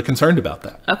was really concerned about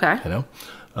that.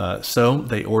 Okay. So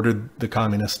they ordered the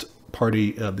Communist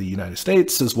Party of the United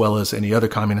States, as well as any other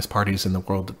communist parties in the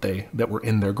world that were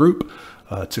in their group,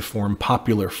 to form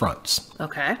popular fronts.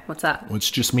 Okay. What's that?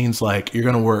 Which just means like you're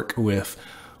going to work with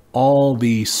all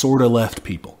the sort of left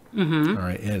people. All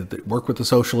right. And work with the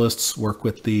socialists, work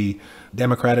with the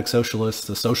Democratic Socialists,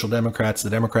 the Social Democrats, the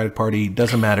Democratic Party,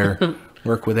 doesn't matter.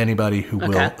 Work with anybody who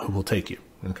will take you.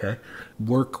 Okay.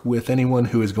 Work with anyone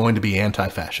who is going to be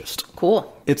anti-fascist.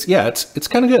 Cool. It's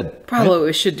kind of good. Probably what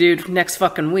we should do next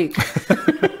fucking week.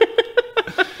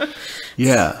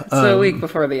 Yeah. So a week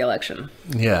before the election.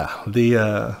 Yeah.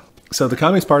 So the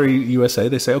Communist Party USA,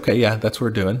 they say, okay, yeah, that's what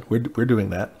we're doing. We're doing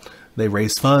that. They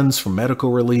raise funds for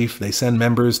medical relief. They send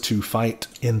members to fight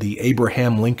in the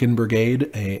Abraham Lincoln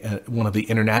Brigade, one of the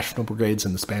international brigades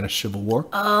in the Spanish Civil War.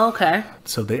 Oh, okay.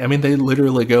 So they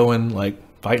literally go and like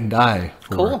fight and die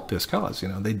for this cause.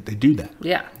 They do that.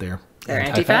 Yeah. They're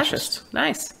anti-fascist.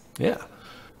 Nice. Yeah.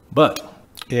 But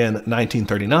in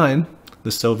 1939,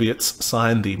 the Soviets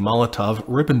signed the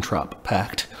Molotov-Ribbentrop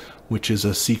Pact, which is a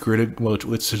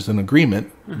which is an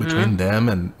agreement between them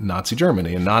and Nazi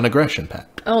Germany, a non-aggression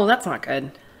pact. Oh, that's not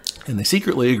good. And they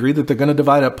secretly agreed that they're going to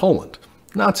divide up Poland.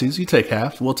 Nazis, you take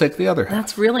half, we'll take the other half.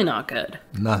 That's really not good.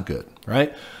 Not good,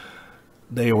 right?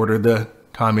 They ordered the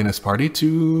Communist Party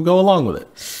to go along with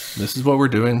it. This is what we're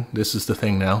doing. This is the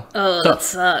thing now. Oh, that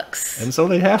sucks. And so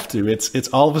they have to. It's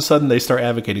all of a sudden they start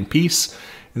advocating peace.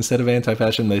 Instead of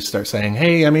anti-fascism, they start saying,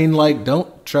 hey,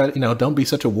 don't try, don't be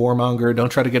such a warmonger. Don't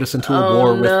try to get us into a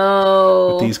war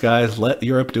with these guys. Let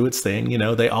Europe do its thing.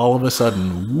 They all of a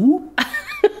sudden, whoop.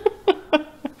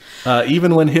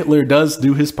 Even when Hitler does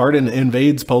do his part and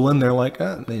invades Poland, they're like,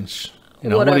 what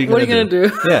are you going to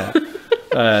do? Yeah.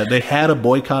 They had a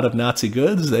boycott of Nazi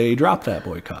goods. They dropped that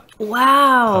boycott.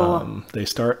 Wow. They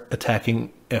start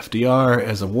attacking FDR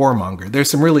as a warmonger. There's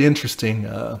some really interesting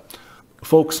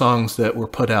folk songs that were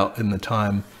put out in the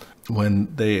time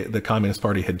when the Communist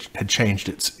Party had changed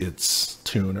its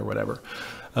tune or whatever.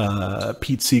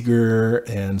 Pete Seeger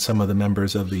and some of the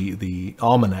members of the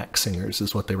Almanac Singers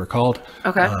is what they were called.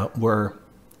 Okay. Were,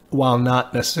 while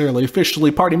not necessarily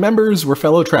officially party members, were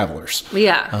fellow travelers.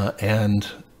 Yeah. And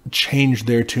changed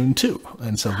their tune too.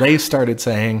 And so they started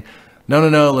saying,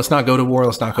 no, let's not go to war.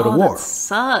 Let's not go to war. That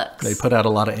sucks. They put out a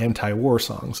lot of anti-war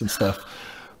songs and stuff.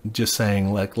 Just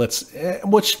saying, like,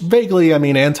 which vaguely, I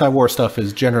mean, anti-war stuff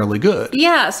is generally good.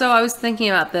 Yeah, so I was thinking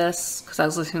about this because I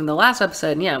was listening to the last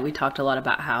episode, and yeah, we talked a lot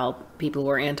about how people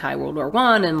were anti-World War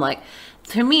One, and like,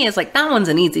 to me, it's like, that one's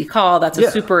an easy call. That's a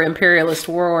super imperialist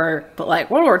war. But like,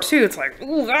 World War II, it's like,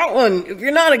 ooh, that one, if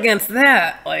you're not against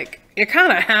that, like, you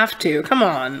kind of have to. Come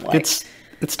on. Like,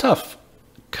 it's tough.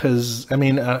 Because, I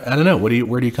mean, I don't know.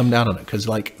 Where do you come down on it? Because,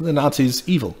 like, the Nazis,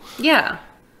 evil. Yeah.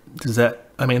 Does that...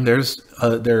 I mean, there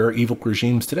are evil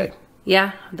regimes today.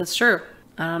 Yeah, that's true.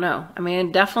 I don't know. I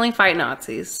mean, definitely fight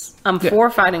Nazis. I'm for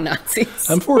fighting Nazis.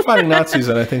 I'm for fighting Nazis,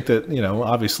 and I think that, you know,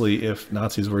 obviously, if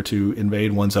Nazis were to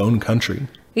invade one's own country,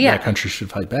 that country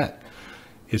should fight back.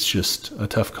 It's just a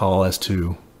tough call as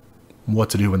to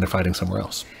what to do when they're fighting somewhere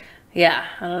else. Yeah,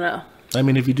 I don't know. I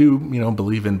mean, if you do, you know,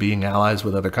 believe in being allies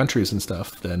with other countries and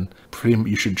stuff, then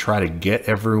you should try to get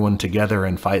everyone together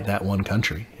and fight that one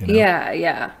country. You know?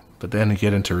 Yeah. But then to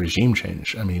get into regime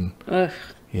change, I mean,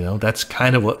 you know, that's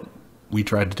kind of what we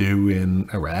tried to do in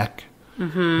Iraq.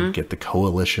 Mm-hmm. Get the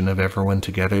coalition of everyone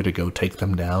together to go take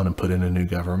them down and put in a new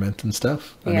government and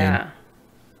stuff. I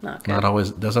mean, not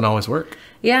always, doesn't always work.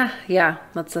 Yeah,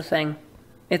 that's the thing.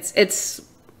 It's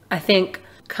I think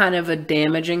kind of a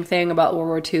damaging thing about World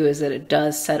War II is that it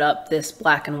does set up this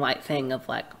black and white thing of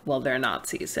like, well, they're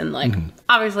Nazis, and like,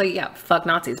 obviously, yeah, fuck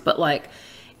Nazis, but like,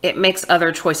 it makes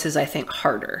other choices, I think,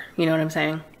 harder. You know what I'm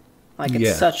saying? Like,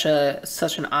 it's such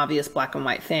an obvious black and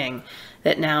white thing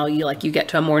that now you get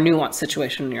to a more nuanced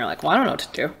situation and you're like, well, I don't know what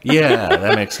to do. Yeah,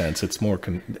 that makes sense. It's more,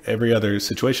 every other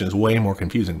situation is way more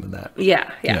confusing than that.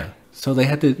 Yeah. So they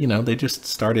had to, you know, they just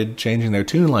started changing their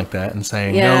tune like that and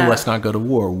saying, no, let's not go to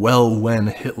war. Well, when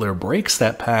Hitler breaks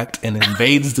that pact and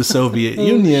invades the Soviet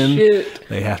Union,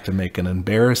 they have to make an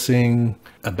embarrassing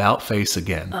about face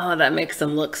again. Oh, that makes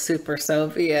them look super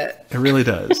Soviet. It really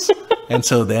does. And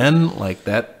so then, like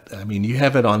that, I mean, you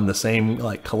have it on the same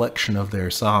like collection of their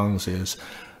songs is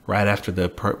right after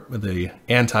the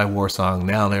anti-war song.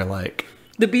 Now they're like,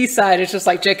 the B-side is just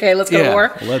like, JK, let's go to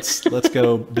war. let's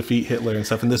go defeat Hitler and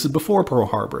stuff. And this is before Pearl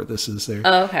Harbor. This is their.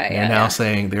 Oh, okay. They're now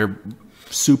saying they're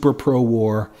super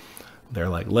pro-war. They're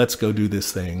like, let's go do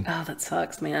this thing. Oh, that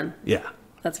sucks, man. Yeah.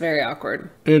 That's very awkward.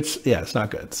 It's not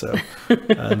good. So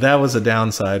that was a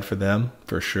downside for them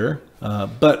for sure.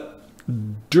 But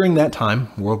during that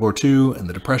time, World War II and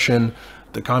the Depression,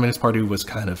 the Communist Party was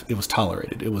it was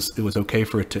tolerated. It was okay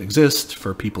for it to exist,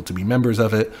 for people to be members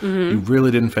of it. You really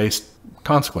didn't face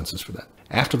consequences for that.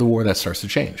 After the war, that starts to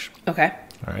change. Okay.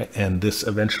 All right. And this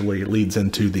eventually leads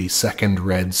into the Second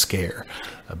Red Scare,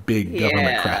 a big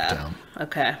government crackdown.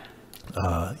 Okay.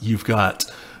 You've got,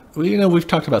 you know, we've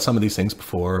talked about some of these things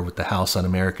before with the House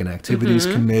Un-American Activities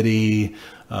Committee,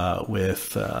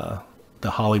 with the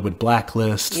Hollywood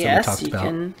Blacklist. Yes, that we talked about.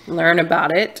 Can learn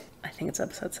about it. I think it's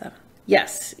episode 7.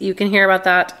 Yes, you can hear about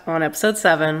that on episode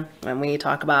 7 when we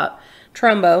talk about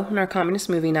Trumbo in our communist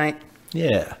movie night.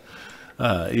 Yeah.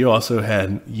 You also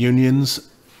had unions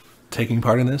taking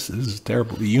part in this. This is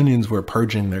terrible. The unions were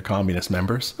purging their communist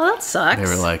members. Well, that sucks. They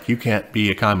were like, you can't be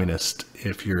a communist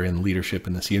if you're in leadership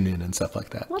in this union and stuff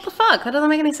like that. What the fuck? That doesn't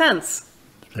make any sense.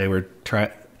 They were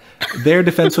their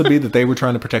defense would be that they were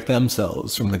trying to protect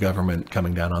themselves from the government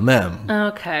coming down on them.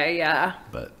 Okay, yeah.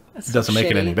 But it doesn't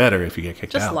make it any better if you get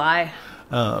kicked out. Just lie.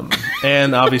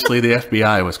 And obviously the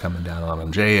FBI was coming down on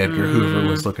them. J. Edgar Hoover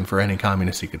was looking for any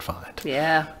communist he could find.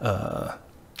 Yeah.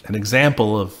 An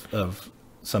example of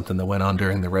something that went on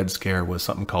during the Red Scare was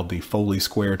something called the Foley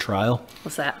Square Trial.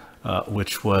 What's that?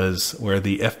 Which was where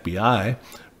the FBI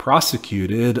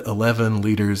prosecuted 11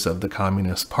 leaders of the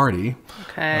Communist Party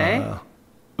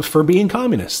for being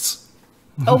communists.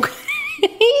 Okay.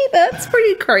 That's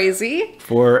pretty crazy.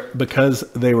 Because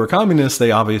they were communists,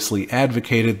 they obviously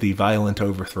advocated the violent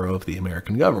overthrow of the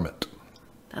American government.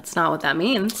 That's not what that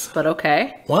means, but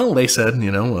okay. Well, they said,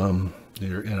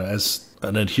 you're, as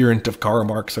an adherent of Karl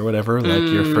Marx or whatever,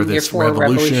 like you're for this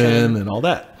revolution and all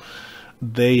that.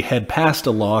 They had passed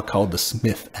a law called the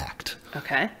Smith Act.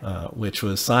 Okay. Which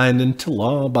was signed into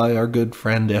law by our good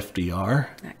friend FDR.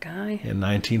 That guy. In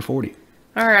 1940.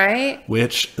 All right.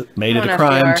 Which made it a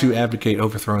crime to advocate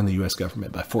overthrowing the U.S.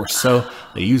 government by force. So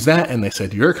they used that and they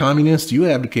said, you're a communist, you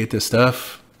advocate this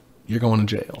stuff, you're going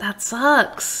to jail. That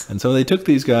sucks. And so they took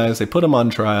these guys, they put them on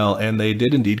trial, and they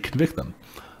did indeed convict them.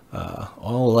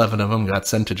 All 11 of them got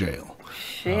sent to jail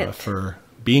for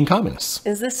being communists.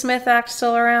 Is this Smith Act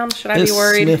still around? Should I be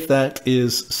worried? This Smith Act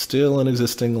is still an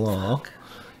existing law.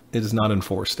 It is not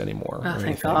enforced anymore. Oh,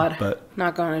 thank God. But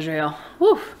not going to jail.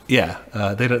 Whew. Yeah,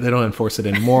 they don't enforce it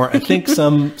anymore. I think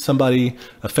somebody,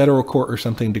 a federal court or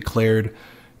something, declared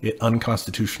it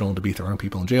unconstitutional to be throwing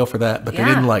people in jail for that, but they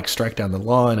didn't strike down the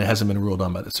law, and it hasn't been ruled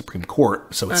on by the Supreme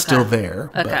Court, so it's still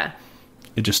there. But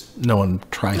it just, no one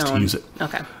tries to use it.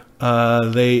 Okay.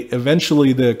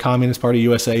 The Communist Party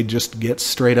USA just gets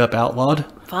straight up outlawed.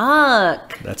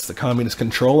 Fuck. That's the Communist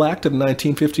Control Act of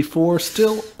 1954,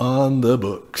 still on the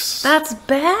books. That's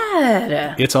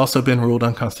bad. It's also been ruled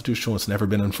unconstitutional. It's never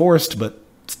been enforced, but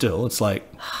still, it's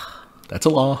like, that's a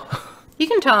law. You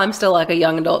can tell I'm still like a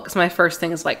young adult because my first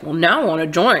thing is like, well, now I want to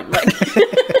join. Like,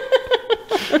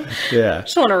 yeah. I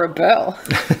just want to rebel.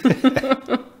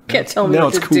 Can't tell me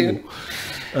what to do.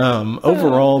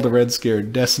 Overall, the Red Scare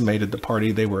decimated the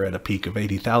party. They were at a peak of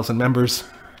 80,000 members,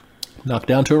 knocked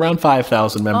down to around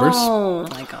 5,000 members. Oh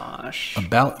my gosh.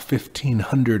 About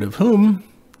 1,500 of whom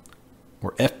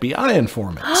were FBI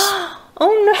informants.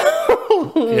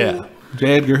 Oh no. Yeah.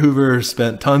 J. Edgar Hoover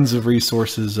spent tons of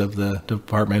resources of the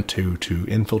department to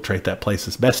infiltrate that place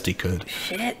as best he could.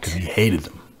 Shit. Because he hated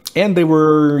them. And they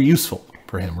were useful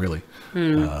for him, really.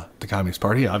 The Communist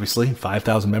Party, obviously,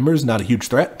 5,000 members, not a huge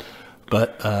threat.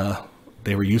 But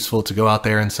they were useful to go out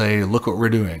there and say, look what we're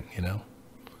doing, you know.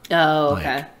 Oh,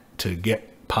 okay. To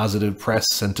get positive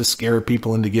press and to scare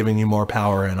people into giving you more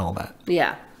power and all that.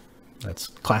 Yeah. That's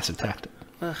classic tactic.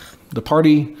 Ugh. The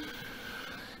party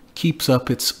keeps up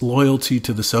its loyalty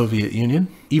to the Soviet Union.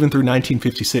 Even through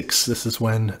 1956, this is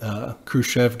when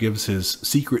Khrushchev gives his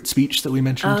secret speech that we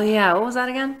mentioned. Oh, yeah. What was that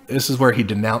again? This is where he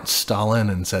denounced Stalin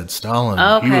and said,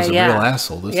 Stalin, he was a real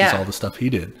asshole. This is all the stuff he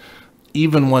did.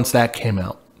 Even once that came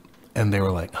out, and they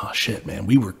were like, oh, shit, man,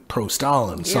 we were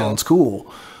pro-Stalin. Stalin's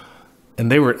cool. And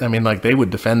they were, I mean, like, they would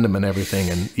defend him and everything.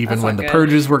 And even when the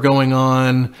purges were going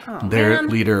on, their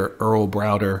leader, Earl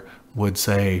Browder, would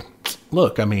say,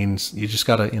 look, I mean, you just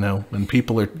got to, you know, when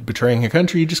people are betraying your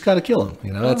country, you just got to kill them.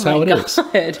 You know, that's how it is.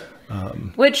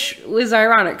 Which was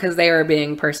ironic because they were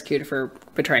being persecuted for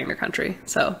betraying their country.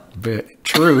 So very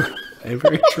true.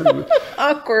 Very true.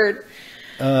 Awkward.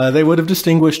 They would have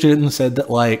distinguished it and said that,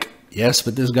 like, yes,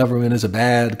 but this government is a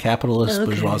bad capitalist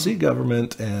bourgeoisie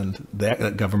government, and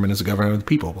that government is a government of the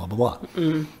people, blah, blah,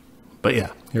 blah. But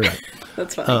yeah, you're right.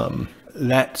 That's fine.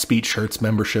 That speech hurts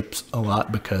memberships a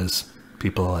lot because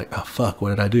people are like, oh, fuck,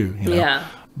 what did I do? You know? Yeah.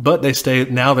 But they stay,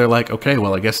 now they're like, okay,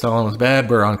 well, I guess Stalin was bad.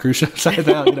 We're on Khrushchev's side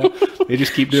now. You know? They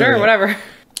just keep doing it. Sure, whatever.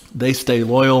 They stay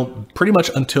loyal pretty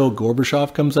much until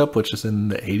Gorbachev comes up, which is in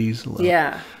the 80s.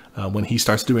 Yeah. When he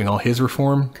starts doing all his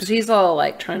reform. Because he's all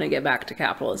like trying to get back to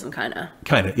capitalism, kind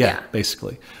of. Yeah,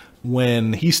 basically.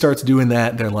 When he starts doing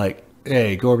that, they're like,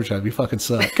 hey, Gorbachev, you fucking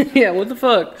suck. Yeah, what the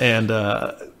fuck? And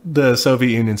the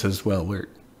Soviet Union says, well,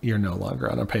 you're no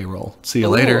longer on our payroll. See you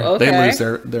later. Okay. They lose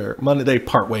their money. They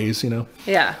part ways, you know.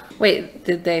 Yeah. Wait,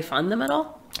 did they fund them at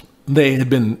all? They had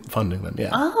been funding them,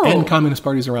 yeah. Oh. And communist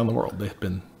parties around the world. They had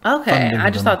been okay. I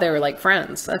just thought they were like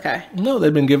friends. Okay. No,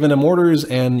 they've been giving them orders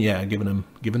and giving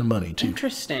them money too.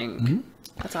 Interesting. Mm-hmm.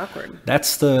 That's awkward.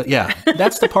 That's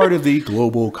the part of the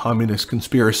global communist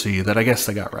conspiracy that I guess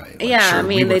they got right. Like, yeah, sure, I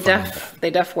mean they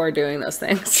def were doing those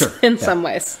things in some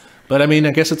ways. But I mean,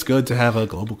 I guess it's good to have a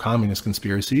global communist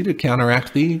conspiracy to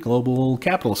counteract the global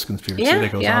capitalist conspiracy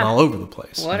that goes on all over the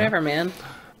place. Whatever, man.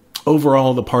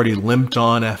 Overall, the party limped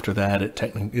on after that.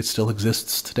 It still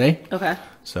exists today. Okay.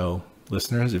 So,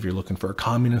 listeners, if you're looking for a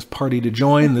communist party to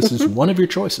join, this is one of your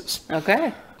choices.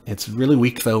 Okay. It's really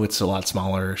weak, though. It's a lot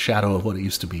smaller, shadow of what it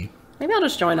used to be. Maybe I'll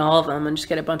just join all of them and just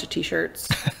get a bunch of T-shirts.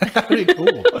 That'd be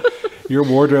cool. Your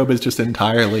wardrobe is just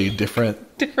entirely different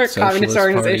communist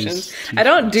organizations. I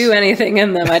don't do anything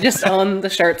in them. I just own the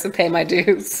shirts and pay my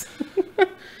dues.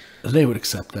 They would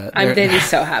accept that. They'd be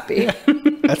so happy.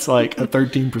 That's like a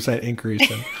 13% increase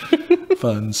in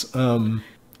funds.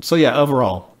 So yeah,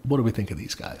 overall, what do we think of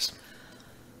these guys?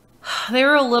 They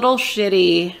were a little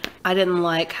shitty. I didn't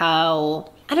like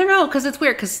how... I don't know, because it's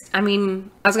weird, because, I mean,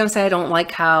 I was going to say I don't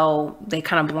like how they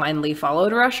kind of blindly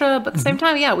followed Russia, but at the same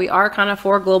time, yeah, we are kind of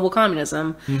for global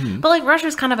communism. But, like,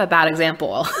 Russia's kind of a bad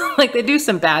example. Like, they do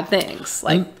some bad things.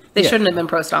 Like, they shouldn't have been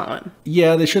pro-Stalin.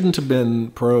 Yeah, they shouldn't have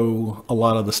been pro a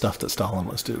lot of the stuff that Stalin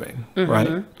was doing,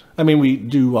 right? I mean, we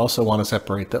do also want to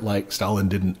separate that, like, Stalin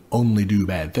didn't only do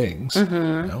bad things, you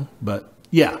know, but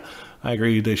Yeah, I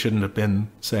agree. They shouldn't have been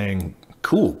saying,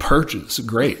 cool, purges,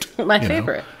 great. My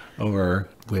favorite. Or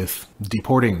with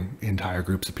deporting entire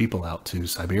groups of people out to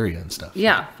Siberia and stuff.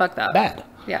 Yeah, fuck that. Bad.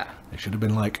 Yeah. They should have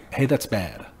been like, hey, that's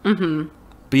bad. Mm-hmm.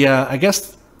 But yeah, I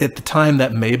guess at the time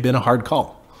that may have been a hard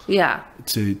call. Yeah.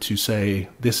 To say,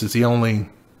 this is the only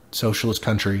socialist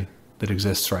country that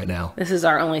exists right now. This is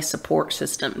our only support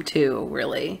system, too,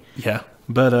 really. Yeah.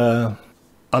 But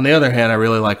on the other hand, I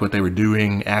really like what they were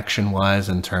doing action-wise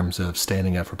in terms of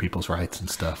standing up for people's rights and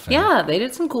stuff. And yeah, they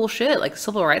did some cool shit, like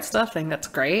civil rights stuff. I think that's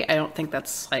great. I don't think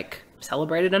that's, like,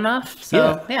 celebrated enough.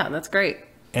 So, yeah that's great.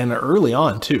 And early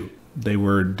on, too, they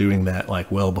were doing that,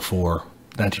 like, well before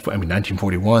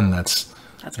 1941. That's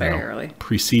very early.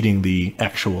 Preceding the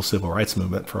actual civil rights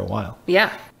movement for a while.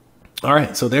 Yeah. All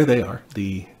right, so there they are.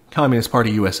 The Communist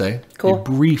Party USA. Cool. A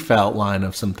brief outline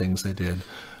of some things they did.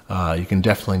 You can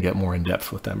definitely get more in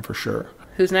depth with them for sure.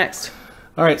 Who's next?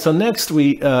 All right, so next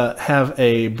we have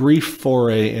a brief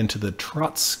foray into the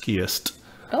Trotskyist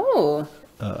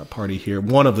party here.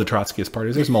 One of the Trotskyist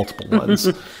parties. There's multiple ones.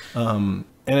 And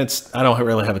I don't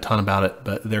really have a ton about it,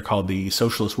 but they're called the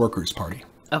Socialist Workers' Party.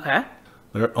 Okay.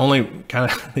 The only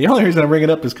reason I bring it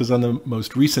up is because on the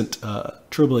most recent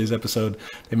Tribbles episode,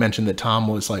 they mentioned that Tom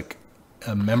was like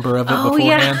a member of it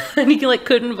beforehand. Yeah, and he like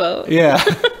couldn't vote. Yeah.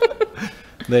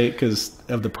 Because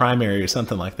of the primary or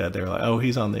something like that, they were like, "Oh,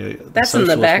 he's on the That's in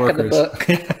the back Workers. of the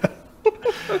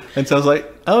book." And so I was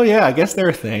like, "Oh yeah, I guess they're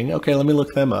a thing. Okay, let me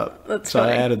look them up." That's so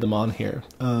funny. I added them on here.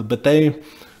 But they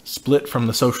split from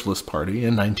the Socialist Party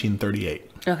in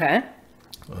 1938. Okay.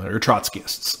 Or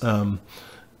Trotskyists,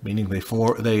 meaning they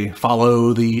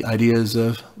follow the ideas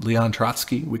of Leon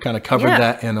Trotsky. We kind of covered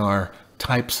that in our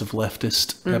types of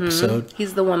leftist episode.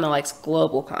 He's the one that likes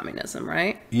global communism,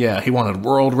 right? Yeah, he wanted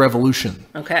world revolution.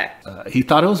 Okay. He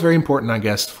thought it was very important, I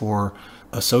guess, for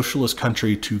a socialist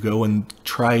country to go and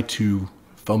try to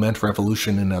foment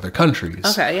revolution in other countries.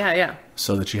 Okay, yeah.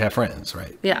 So that you have friends,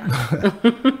 right? Yeah.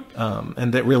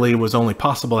 And that really was only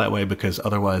possible that way because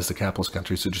otherwise the capitalist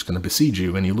countries are just going to besiege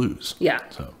you and you lose. Yeah.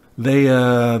 So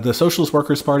the Socialist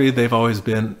Workers' Party, they've always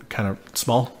been kind of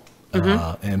small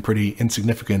and pretty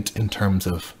insignificant in terms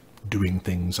of doing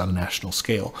things on a national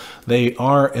scale. They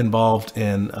are involved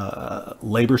in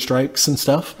labor strikes and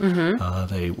stuff.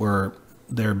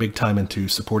 They're big time into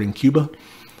supporting Cuba.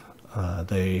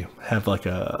 They have like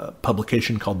a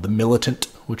publication called The Militant,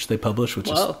 which they publish, which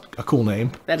is a cool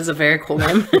name. That is a very cool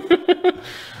name.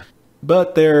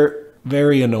 But they're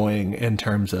very annoying in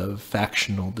terms of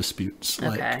factional disputes.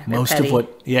 Okay, most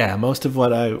of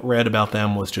what I read about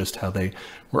them was just how they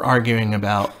were arguing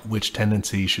about which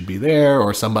tendency should be there,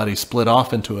 or somebody split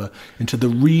off into the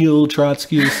real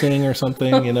Trotskyist thing or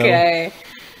something. You know. Okay.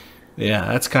 Yeah,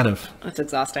 that's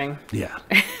exhausting. Yeah.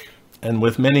 And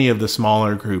with many of the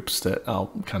smaller groups that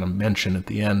I'll kind of mention at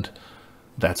the end,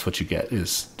 that's what you get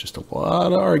is just a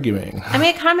lot of arguing. I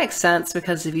mean, it kind of makes sense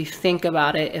because if you think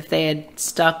about it, if they had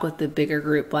stuck with the bigger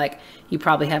group, like you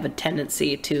probably have a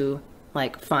tendency to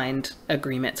like find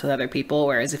agreements with other people.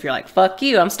 Whereas if you're like, fuck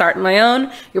you, I'm starting my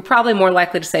own, you're probably more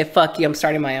likely to say, fuck you, I'm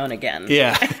starting my own again.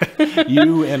 Yeah.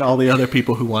 You and all the other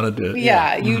people who wanted to.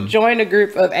 Yeah. You joined a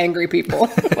group of angry people.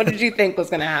 What did you think was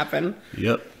going to happen?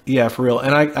 Yep. Yeah, for real.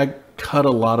 And I cut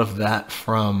a lot of that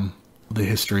from the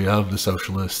history of the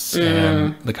socialists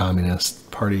and the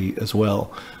Communist Party as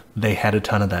well. They had a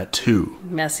ton of that too.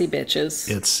 Messy bitches.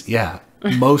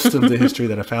 Most of the history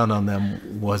that I found on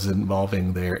them was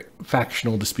involving their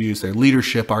factional disputes, their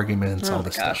leadership arguments, all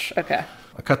this stuff. Okay.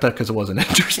 I cut that because it wasn't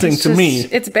interesting to me.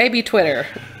 It's baby Twitter.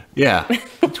 Yeah.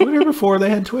 Twitter before they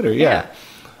had Twitter. Yeah.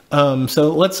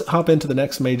 So let's hop into the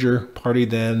next major party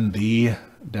then, the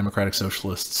Democratic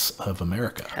Socialists of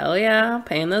America. Hell yeah,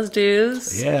 paying those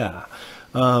dues. Yeah.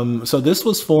 So this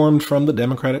was formed from the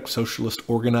Democratic Socialist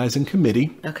Organizing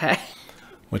Committee. Okay.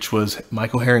 Which was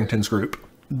Michael Harrington's group.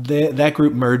 That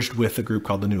group merged with a group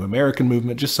called the New American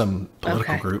Movement, just some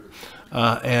political group.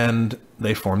 And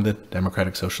they formed the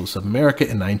Democratic Socialists of America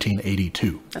in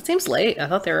 1982. That seems late. I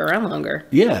thought they were around longer.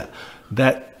 Yeah.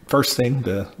 That first thing,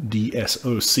 the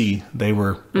DSOC, they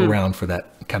were around for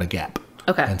that kind of gap.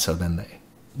 Okay. And so then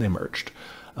they merged.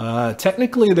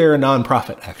 Technically, they're a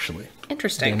nonprofit, actually.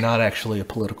 Interesting. They're not actually a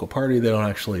political party. They don't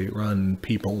actually run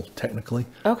people, technically.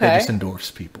 Okay. They just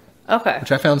endorse people. Okay.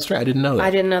 Which I found strange. I didn't know that.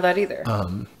 I didn't know that either.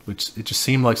 Which it just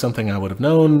seemed like something I would have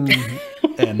known.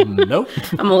 And nope.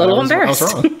 I'm a little embarrassed. I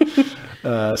was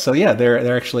wrong. So yeah,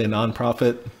 they're actually a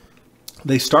nonprofit.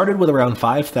 They started with around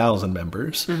 5,000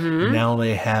 members. Now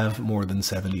they have more than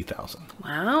 70,000.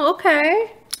 Wow.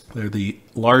 Okay. They're the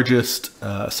largest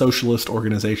socialist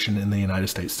organization in the United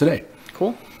States today.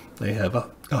 Cool. They have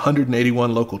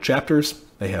 181 local chapters.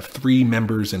 They have 3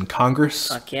 members in Congress.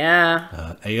 Fuck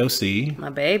yeah. AOC. My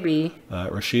baby.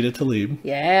 Rashida Tlaib.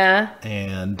 Yeah.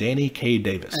 And Danny K.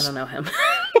 Davis. I don't know him.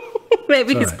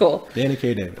 Maybe he's cool. Danny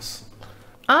K. Davis.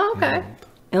 Oh, okay.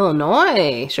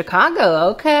 Illinois. Chicago.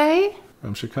 Okay.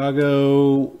 From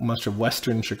Chicago, much of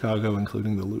western Chicago,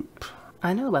 including the Loop.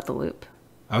 I know about the Loop.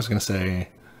 I was going to say,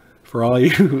 for all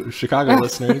you Chicago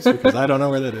listeners, because I don't know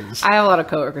where that is. I have a lot of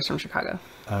coworkers from Chicago.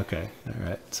 Okay. All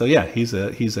right. So yeah, he's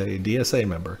a DSA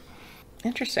member.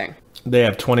 Interesting. They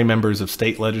have 20 members of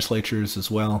state legislatures as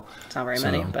well. It's not very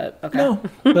many, but okay. No,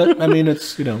 but I mean,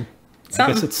 it's, I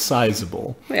guess it's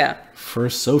sizable. Yeah. For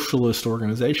a socialist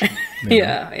organization.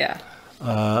 Yeah.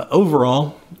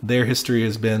 Overall, their history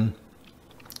has been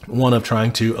one of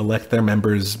trying to elect their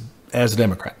members as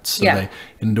Democrats. So they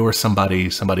endorse somebody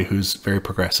who's very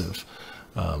progressive,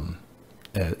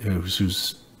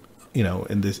 who's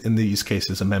in these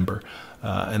cases a member,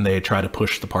 and they try to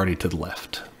push the party to the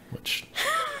left. Which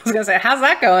I was gonna say, how's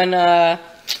that going?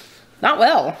 Not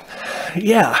well.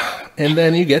 Yeah, and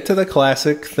then you get to the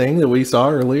classic thing that we saw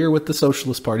earlier with the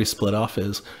Socialist Party split off: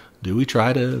 is do we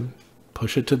try to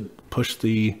push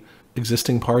the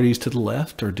existing parties to the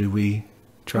left, or do we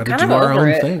try to do our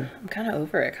own thing? I'm kind of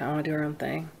over it. Kind of want to do our own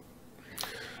thing.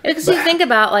 Because you think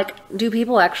about, like, do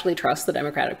people actually trust the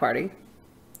Democratic Party?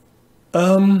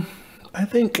 I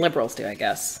think liberals do, I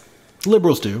guess.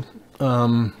 Liberals do.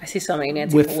 I see so many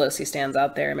Nancy Pelosi stands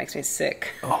out there. It makes me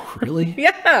sick. Oh, really?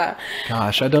 Yeah.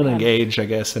 Gosh, I don't engage, I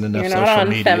guess, in enough social media. You're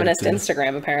not on feminist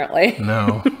Instagram, apparently.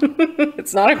 No.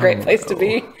 It's not a great place to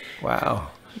be. Wow.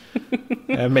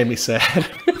 That made me sad.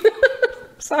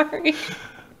 Sorry.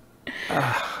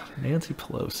 Nancy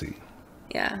Pelosi.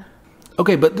 Yeah.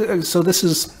 Okay, but so this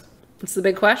is... It's the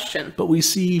big question. But we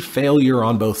see failure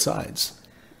on both sides.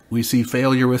 We see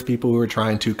failure with people who are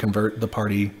trying to convert the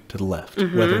party to the left,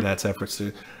 whether that's efforts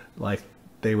to, like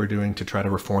they were doing to try to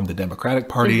reform the Democratic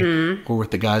Party, or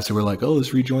with the guys who were like, oh,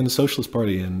 let's rejoin the Socialist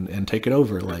Party and take it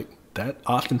over. Like, that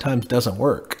oftentimes doesn't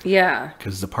work. Yeah.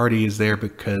 Because the party is there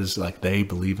because, like, they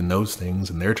believe in those things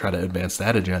and they're trying to advance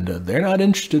that agenda. They're not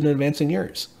interested in advancing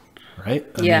yours, right?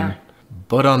 I mean,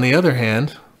 but on the other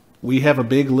hand, we have a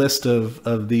big list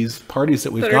of these parties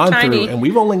that we've gone through, and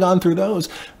we've only gone through those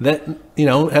that,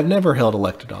 have never held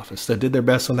elected office, that did their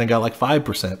best when they got like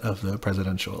 5% of the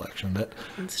presidential election, that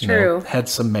had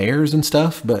some mayors and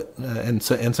stuff, but and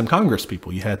some Congress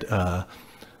people. You had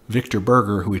Victor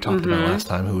Berger, who we talked about last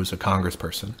time, who was a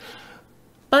congressperson.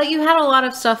 But you had a lot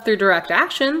of stuff through direct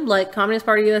action, like Communist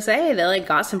Party USA. They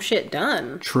got some shit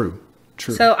done. True.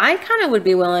 So I kind of would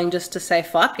be willing just to say,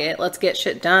 fuck it, let's get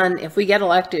shit done. If we get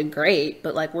elected, great,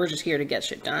 but we're just here to get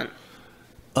shit done.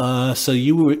 So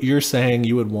you're saying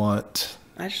you would want...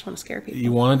 I just want to scare people.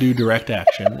 You want to do direct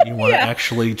action. You want to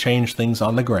actually change things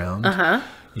on the ground.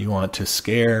 You want to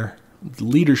scare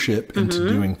leadership into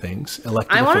doing things,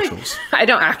 elected officials. I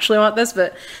don't actually want this,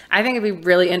 but I think it'd be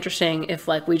really interesting if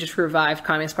we just revived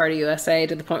Communist Party USA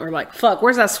to the point where fuck,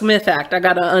 where's that Smith Act? I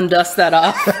gotta undust that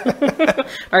off.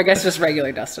 Or I guess just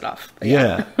regularly dust it off. But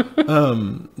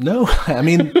no, I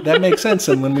mean, that makes sense.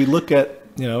 And when we look at,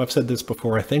 I've said this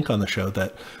before, I think on the show,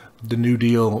 that the New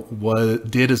Deal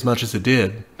did as much as it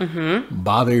did,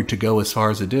 bothered to go as far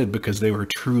as it did, because they were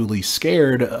truly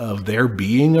scared of there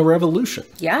being a revolution.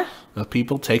 Yeah. Of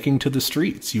people taking to the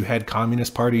streets. You had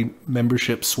Communist Party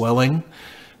membership swelling.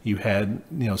 You had,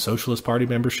 Socialist Party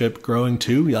membership growing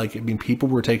too. People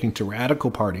were taking to radical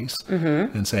parties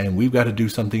and saying, we've got to do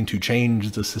something to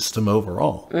change the system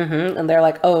overall. And they're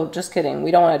like, oh, just kidding.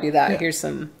 We don't want to do that. Yeah. Here's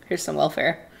some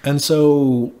welfare. And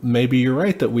so maybe you're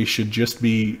right that we should just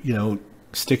be,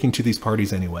 sticking to these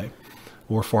parties anyway,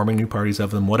 or forming new parties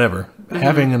of them, whatever.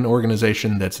 Having an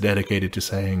organization that's dedicated to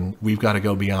saying we've got to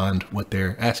go beyond what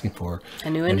they're asking for. A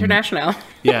new international.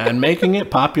 And making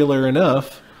it popular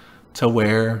enough to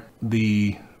where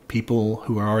the people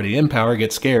who are already in power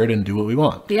get scared and do what we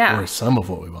want. Yeah. Or some of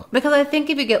what we want. Because I think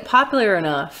if you get popular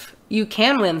enough, you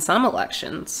can win some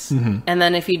elections. And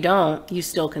then if you don't, you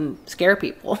still can scare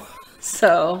people.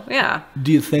 So, yeah.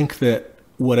 Do you think that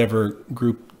whatever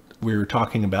group we were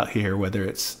talking about here, whether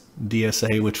it's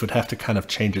DSA, which would have to kind of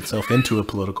change itself into a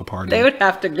political party. They would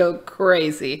have to go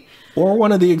crazy. Or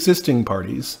one of the existing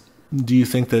parties, do you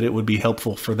think that it would be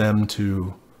helpful for them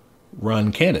to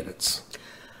run candidates?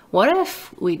 What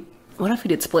if we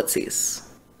did splitsies?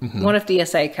 What if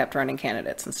DSA kept running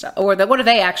candidates and stuff? Or what if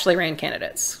they actually ran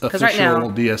candidates? Because right now,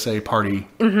 DSA party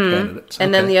candidates.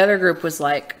 And then the other group was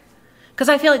because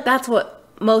I feel like that's what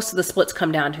most of the splits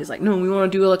come down to, is no, we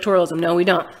want to do electoralism. No, we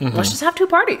don't. Let's just have two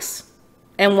parties.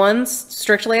 And one's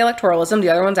strictly electoralism, the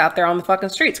other one's out there on the fucking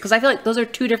streets. Because I feel like those are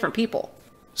two different people.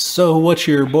 So what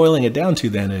you're boiling it down to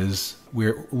then is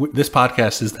this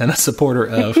podcast is then a supporter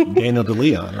of Daniel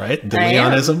DeLeon, right?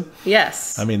 DeLeonism?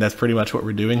 Yes. I mean, that's pretty much what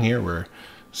we're doing here. We're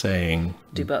saying...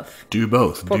 Do both. Do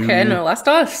both. Okay, no less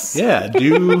us. Yeah,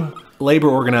 do labor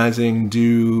organizing,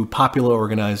 do popular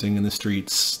organizing in the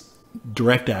streets,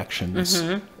 direct actions,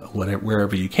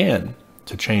 wherever you can,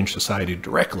 to change society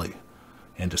directly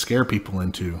and to scare people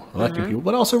into electing people,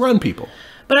 but also run people.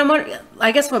 But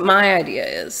I guess what my idea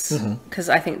is, because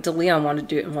I think DeLeon wanted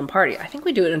to do it in one party. I think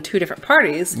we do it in two different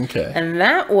parties. Okay. And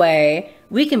that way,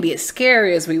 we can be as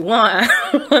scary as we want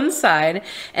on one side,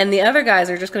 and the other guys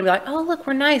are just going to be like, oh, look,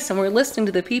 we're nice, and we're listening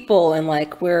to the people, and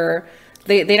like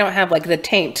they don't have like the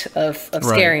taint of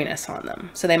scariness on them.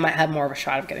 So they might have more of a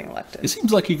shot of getting elected. It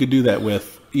seems like you could do that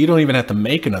with, you don't even have to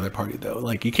make another party, though.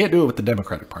 Like, you can't do it with the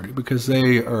Democratic Party, because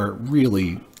they are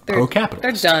really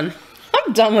pro-capitalist. They're done.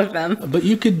 I'm done with them. But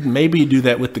you could maybe do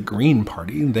that with the Green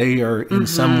Party. They are in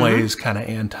some ways kind of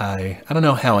I don't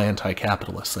know how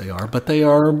anti-capitalist they are, but they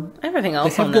are. Everything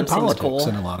else they have on good them seems politics cool.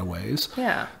 in a lot of ways.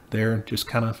 Yeah. They're just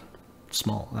kind of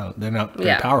small. They're not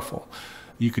very powerful.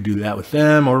 You could do that with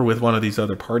them or with one of these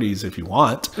other parties if you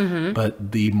want.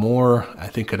 But the more, I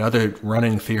think another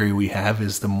running theory we have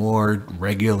is the more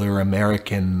regular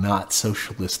American, not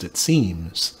socialist it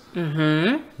seems,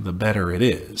 the better it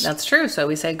is. That's true. So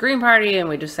we say Green Party and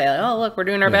we just say, oh, look, we're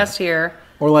doing our best here.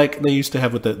 Or like they used to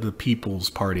have with the People's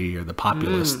Party or the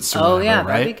Populists or whatever,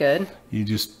 right? That'd be good. You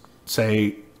just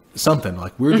say something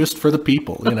like, we're just for the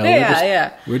people, you know?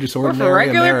 We're just ordinary for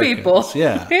regular Americans. people.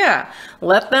 Yeah. Yeah.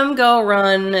 Let them go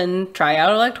run and try out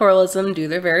electoralism, do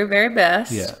their very, very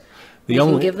best. Yeah. We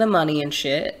can give them money and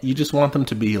shit. You just want them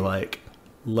to be like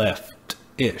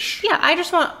left-ish. Yeah, I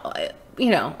just want,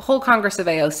 whole Congress of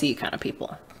AOC kind of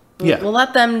people. Yeah. We'll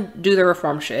let them do the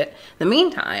reform shit. In the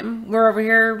meantime, we're over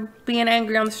here being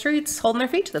angry on the streets, holding their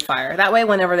feet to the fire. That way,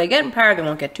 whenever they get in power, they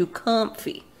won't get too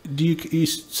comfy.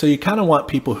 So you kind of want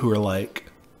people who are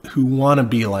who want to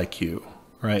be like you,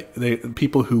 right?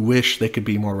 People who wish they could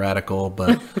be more radical,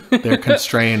 but they're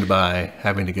constrained by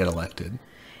having to get elected.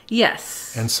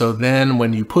 Yes. And so then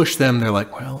when you push them, they're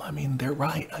like, well, I mean, they're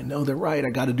right. I know they're right. I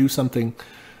got to do something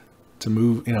to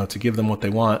move, to give them what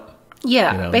they want.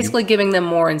 Yeah, basically giving them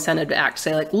more incentive to act.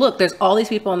 Say like, look, there's all these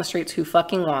people on the streets who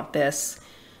fucking want this,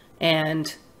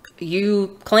 and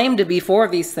you claimed to be for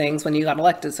these things when you got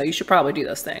elected, so you should probably do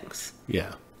those things.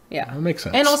 Yeah. Yeah. That makes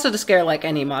sense. And also to scare like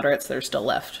any moderates that are still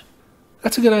left.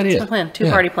 That's a good idea. That's my plan.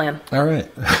 Two-party plan. All right.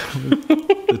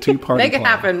 The two-party Make plan. it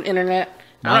happen, Internet.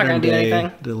 I'm not going to do anything.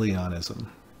 DeLeonism.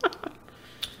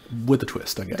 With a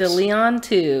twist, I guess. DeLeon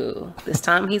 2. This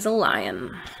time he's a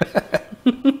lion.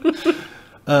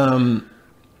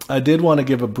 I did want to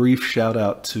give a brief shout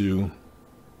out to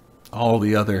all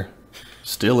the other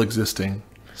still existing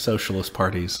socialist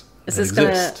parties. Is this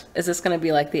gonna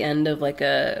be like the end of like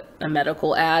a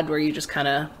medical ad where you just kind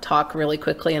of talk really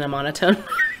quickly in a monotone?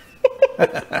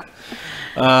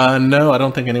 No, I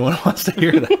don't think anyone wants to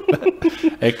hear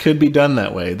that. It could be done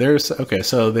that way. There's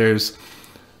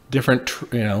different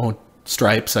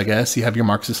stripes, I guess. You have your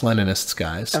Marxist-Leninists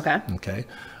guys. Okay.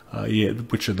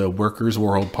 Which are the Workers'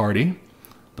 World Party,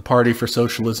 the Party for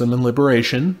Socialism and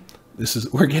Liberation.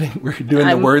 We're doing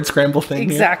the word scramble thing.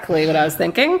 Exactly what I was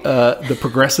thinking. The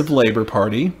Progressive Labor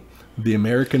Party, the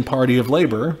American Party of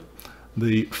Labor,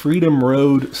 the Freedom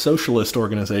Road Socialist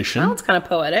Organization. Oh, it's kind of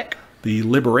poetic. The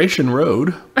Liberation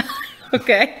Road.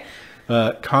 Okay.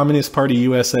 Communist Party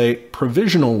USA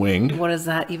Provisional Wing. What is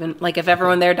that even? Like if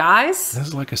everyone there dies? This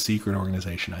is like a secret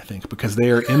organization, I think, because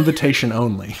they are invitation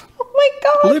only. Oh my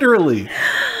God. Literally.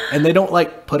 And they don't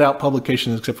put out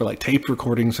publications except for tape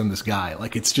recordings from this guy.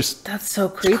 It's just... That's so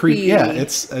creepy. Yeah,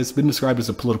 it's been described as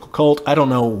a political cult. I don't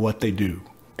know what they do.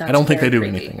 I don't think they do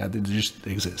anything. They just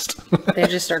exist. They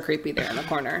just are creepy there in the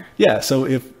corner. Yeah, so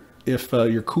if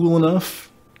you're cool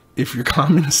enough, if you're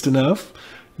communist enough,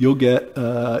 you'll get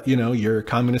your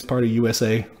Communist Party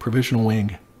USA Provisional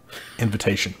Wing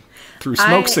invitation through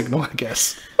smoke signal, I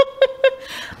guess.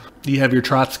 You have your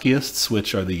Trotskyists,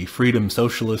 which are the Freedom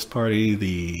Socialist Party,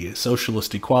 the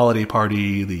Socialist Equality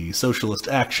Party, the Socialist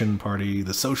Action Party,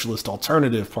 the Socialist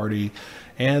Alternative Party,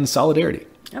 and Solidarity.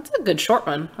 That's a good short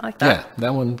one. I like that. Yeah,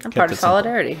 that one. I'm part of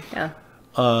Solidarity. Yeah.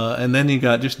 And then you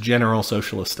got just general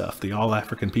socialist stuff, the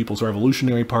All-African People's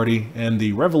Revolutionary Party and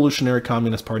the Revolutionary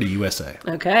Communist Party USA.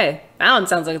 Okay. That one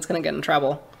sounds like it's going to get in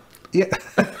trouble. Yeah.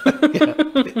 Yeah.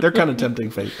 They're kind of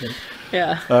tempting fate.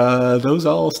 Yeah. Those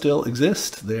all still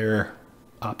exist. They're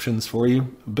options for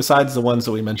you. Besides the ones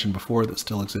that we mentioned before that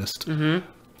still exist. Mm-hmm.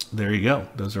 There you go.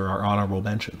 Those are our honorable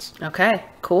mentions. Okay.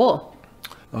 Cool.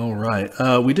 All right.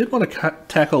 We did want to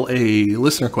tackle a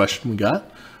listener question we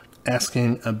got.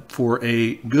 asking for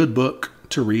a good book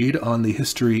to read on the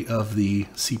history of the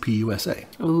CPUSA.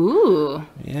 Ooh.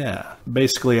 Yeah.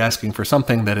 Basically asking for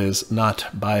something that is not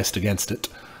biased against it.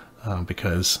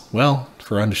 Because, well,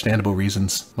 for understandable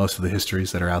reasons, most of the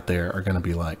histories that are out there are going to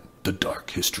be like, the dark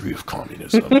history of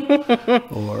communism.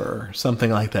 Or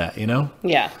something like that, you know?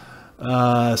 Yeah.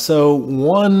 So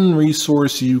one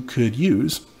resource you could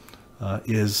use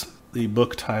is the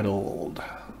book titled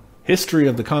History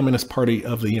of the Communist Party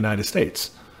of the United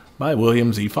States by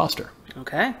William Z. Foster.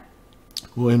 Okay.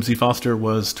 William Z. Foster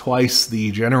was twice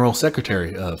the General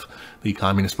Secretary of the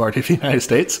Communist Party of the United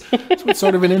States. So it's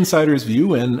sort of an insider's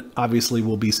view, and obviously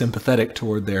will be sympathetic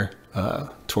toward their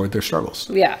struggles.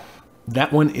 Yeah.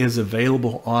 That one is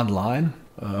available online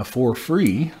for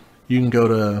free. You can go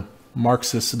to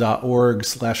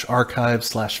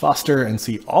marxist.org/archive/Foster and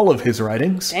see all of his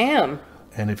writings. Damn.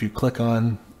 And if you click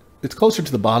on, it's closer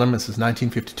to the bottom, it says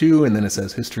 1952, and then it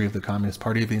says History of the Communist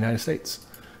Party of the United States.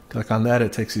 Click on that,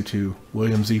 it takes you to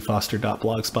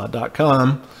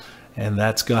williamzfoster.blogspot.com, and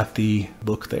that's got the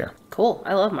book there. Cool.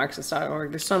 I love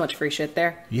Marxist.org. There's so much free shit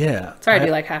there. Yeah. Sorry, I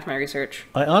do like half my research.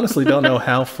 I honestly don't know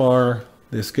how far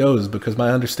this goes, because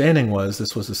my understanding was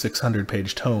this was a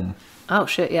 600-page tome. Oh,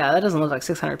 shit. Yeah, that doesn't look like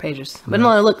 600 pages. But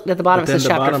no, look, at the bottom it says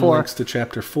chapter 4. Links to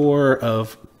chapter 4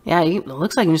 of... Yeah, it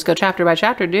looks like you can just go chapter by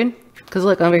chapter, dude. Because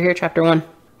look, over here, chapter 1.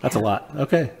 That's a lot.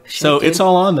 Okay. So it's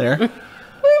all on there.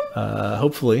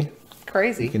 Hopefully.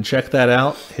 Crazy. You can check that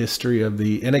out. History of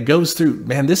the... And it goes through...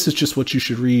 Man, this is just what you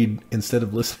should read instead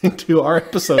of listening to our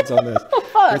episodes on this.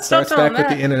 It starts back with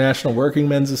the International Working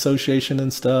Men's Association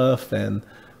and stuff, and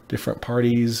different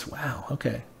parties. Wow,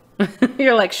 okay.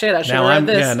 You're like, shit, I should have read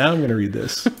this. Yeah, now I'm going to read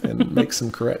this and make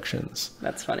some corrections.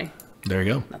 That's funny. There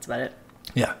you go. That's about it.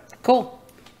 Yeah. Cool.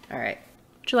 All right.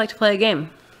 Would you like to play a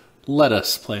game? Let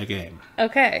us play a game.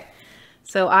 Okay.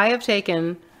 So I have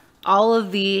taken all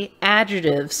of the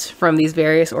adjectives from these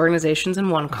various organizations in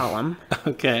one column.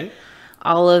 Okay.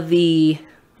 All of the,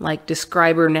 like,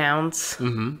 describer nouns.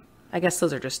 Mm-hmm. I guess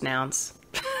those are just nouns.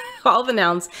 All the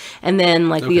nouns. And then,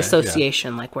 like, the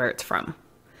association, like, where it's from.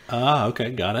 Ah,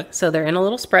 okay. Got it. So they're in a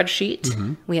little spreadsheet.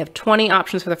 Mm-hmm. We have 20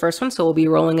 options for the first one, so we'll be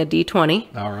rolling a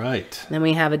D20. All right. Then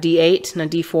we have a D8 and a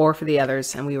D4 for the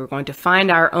others, and we were going to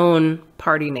find our own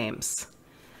party names.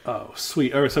 Oh,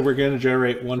 sweet. All right, so we're going to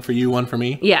generate one for you, one for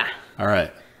me? Yeah. All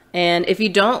right. And if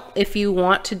you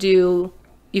want to do,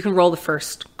 you can roll the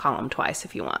first column twice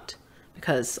if you want,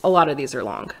 because a lot of these are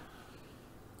long.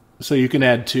 So you can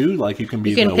add 2, like you can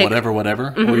be the whatever,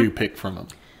 mm-hmm. Or you pick from them?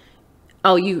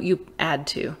 Oh, you add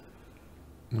 2.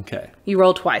 Okay. You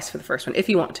roll twice for the first one if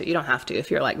you want to. You don't have to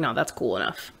if you're like, no, that's cool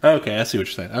enough. Okay, I see what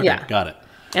you're saying. Okay, yeah. Got it.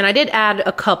 And I did add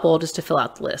a couple just to fill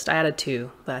out the list. I added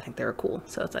 2, but I think they were cool,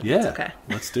 so it's like, it's okay.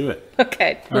 Let's do it.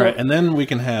 Okay. Cool. All right, and then we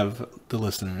can have the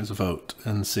listeners vote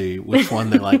and see which one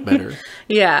they like better.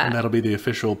 Yeah. And that'll be the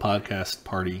official podcast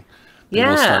party that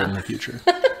we'll start in the future.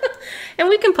 And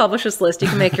we can publish this list. You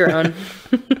can make your own.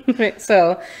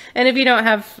 So, and if you don't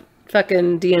have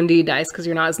fucking D&D dice because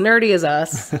you're not as nerdy as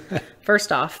us,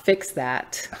 first off, fix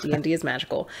that. D&D is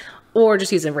magical. Or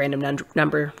just use a random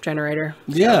number generator.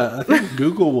 So. Yeah, I think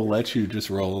Google will let you just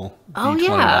roll D20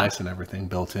 dice and everything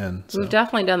built in. So. We've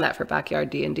definitely done that for Backyard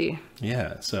D&D.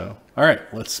 Yeah, so, all right,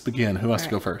 let's begin. Who wants to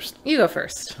go first? You go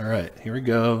first. All right, here we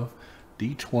go.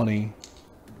 D20.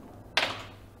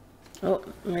 Oh,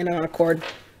 I know on a cord.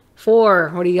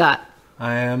 4, what do you got?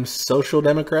 I am Social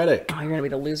Democratic. Oh, you're going to be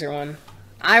the loser one.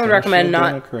 I would recommend not.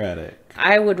 Democratic.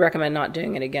 I would recommend not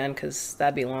doing it again because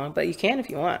that'd be long, but you can if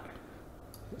you want.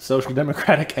 Social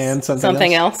Democratic and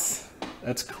something else?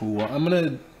 That's cool. I'm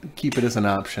going to keep it as an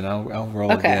option. I'll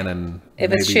roll again. And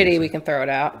if it's shitty, we can throw it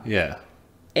out. Yeah.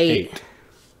 8.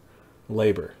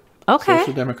 Labor. Okay.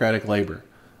 Social Democratic Labor.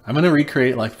 I'm going to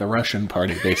recreate like the Russian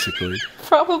party, basically.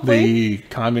 Probably. The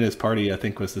Communist Party, I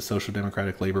think, was the Social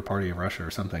Democratic Labor Party of Russia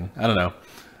or something. I don't know.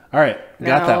 All right.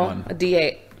 Got that one. A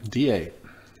D8. D8.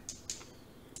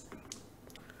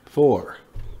 4.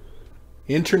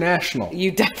 International.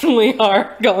 You definitely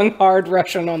are going hard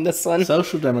Russian on this one.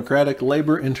 Social Democratic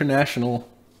Labor International.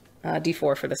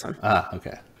 D4 for this one. Ah,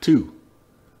 okay. 2.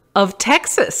 Of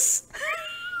Texas.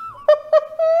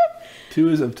 2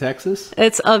 is of Texas?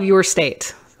 It's of your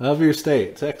state. Of your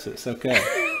state, Texas. Okay.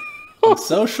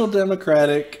 Social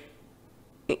Democratic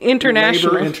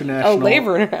International. Labor International. Oh,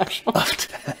 Labor International. Of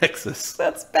Texas.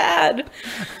 That's bad.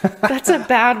 That's a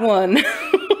bad one.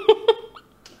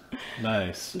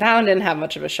 Nice. That one didn't have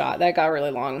much of a shot. That got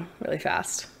really long, really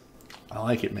fast. I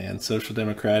like it, man. Social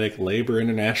Democratic Labor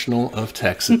International of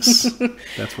Texas.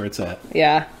 That's where it's at.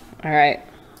 Yeah. All right.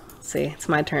 Let's see. It's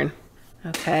my turn.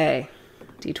 Okay.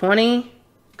 D20.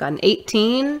 Got an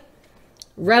 18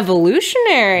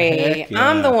 Revolutionary. Heck yeah.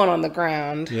 I'm the one on the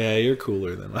ground. Yeah, you're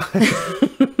cooler than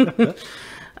I.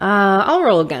 I'll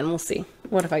roll again. We'll see.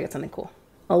 What if I get something cool?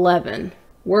 11.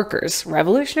 Workers.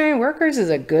 Revolutionary workers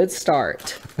is a good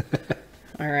start.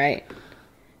 All right.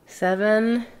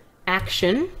 7.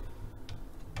 Action.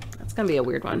 That's going to be a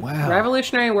weird one. Wow.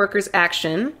 Revolutionary workers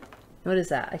action. What is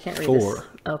that? I can't read 4. this.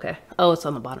 Okay. Oh, it's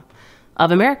on the bottom.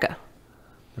 Of America.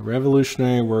 The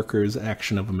Revolutionary Workers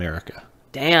Action of America.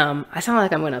 Damn. I sound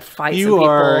like I'm going to fight You some people.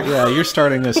 are, yeah, you're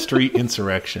starting a street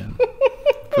insurrection.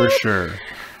 For sure.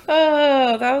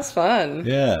 Oh, that was fun.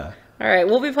 Yeah. All right,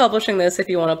 we'll be publishing this if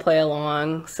you want to play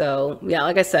along. So, yeah,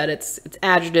 like I said, it's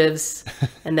adjectives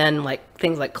and then like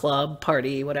things like club,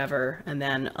 party, whatever, and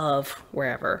then of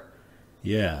wherever.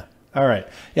 Yeah. All right.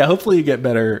 Yeah, hopefully you get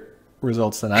better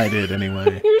results than I did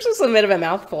anyway. Yours is a bit of a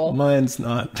mouthful. Mine's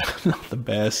not the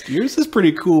best. Yours is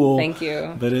pretty cool. Thank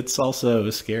you. But it's also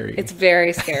scary. It's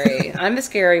very scary. I'm the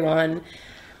scary one.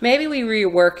 Maybe we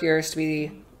rework yours to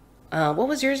be what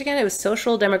was yours again? It was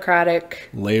Social Democratic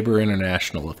Labor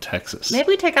International of Texas. Maybe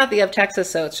we take out the of Texas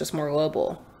so it's just more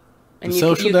global. And the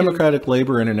Social Democratic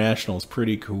Labor International is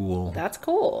pretty cool. That's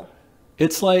cool.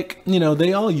 It's like, you know,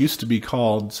 they all used to be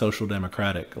called Social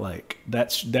Democratic. Like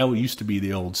that used to be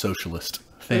the old socialist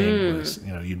thing was,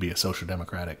 you know, you'd be a Social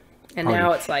Democratic And party.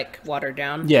 now it's like watered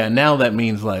down. Yeah, now that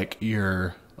means like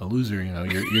you're a loser, you know,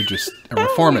 you're just a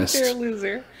reformist. You're a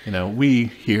loser. You know, we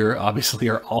here obviously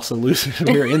are also losers.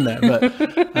 We're in that,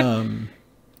 but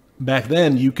back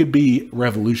then you could be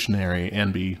revolutionary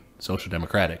and be social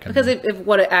democratic. Because if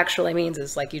what it actually means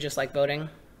is like you just like voting,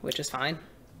 which is fine.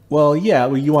 Well, yeah,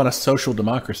 well, you want a social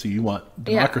democracy. You want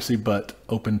democracy, but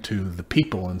open to the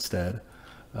people instead.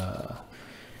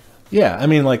 Yeah, I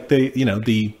mean, like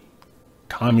the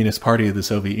Communist Party of the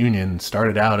Soviet Union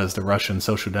started out as the Russian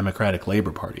Social Democratic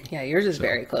Labor Party. Yeah, yours is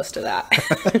very close to that.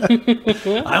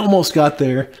 I almost got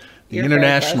there. The You're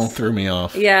International very close. threw me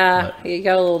off. Yeah, you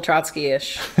got a little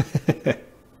Trotsky-ish.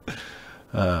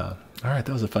 All right,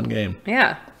 that was a fun game.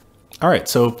 Yeah. All right,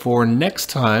 so for next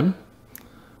time,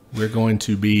 we're going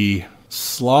to be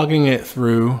slogging it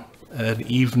through an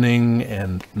evening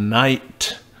and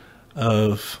night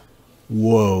of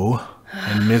woe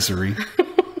and misery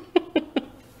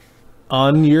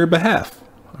on your behalf.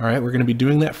 All right, we're going to be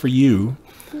doing that for you,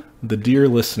 the dear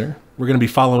listener. We're going to be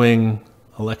following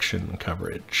election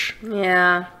coverage.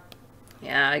 Yeah.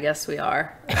 Yeah, I guess we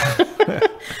are.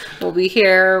 We'll be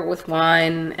here with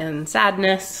wine and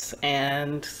sadness,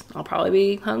 and I'll probably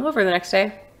be hungover the next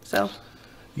day. So,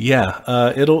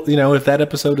 yeah, it'll, you know, if that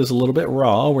episode is a little bit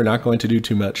raw, we're not going to do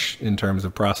too much in terms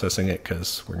of processing it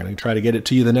because we're going to try to get it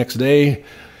to you the next day.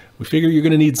 We figure you're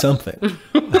going to need something.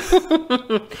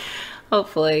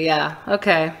 hopefully, yeah.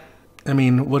 Okay. I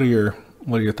mean, what are your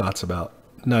thoughts about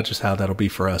not just how that'll be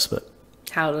for us, but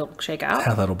How it'll shake out?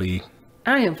 how that'll be?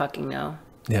 I don't even fucking know.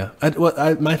 Yeah.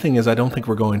 My thing is, I don't think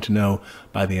we're going to know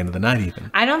by the end of the night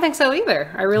even. I don't think so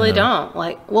either. I really don't.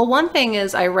 Well, one thing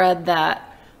is I read that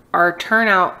our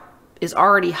turnout is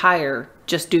already higher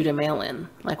just due to mail-in.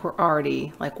 Like we're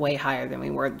already like way higher than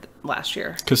we were last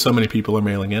year. Because so many people are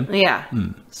mailing in. Yeah.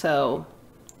 So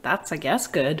that's, I guess,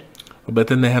 good. But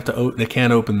then they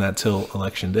can't open that till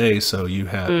election day. So you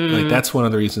have, like, that's one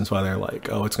of the reasons why they're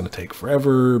like, oh, it's going to take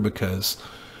forever because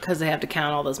they have to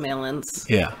count all those mail-ins.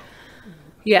 Yeah.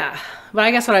 Yeah. But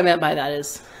I guess what I meant by that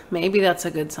is maybe that's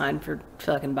a good sign for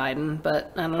fucking Biden,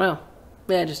 but I don't know.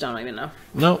 I just don't even know.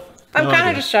 Nope. I'm No kind of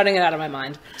idea. just shutting it out of my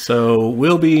mind. So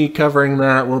we'll be covering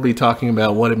that. We'll be talking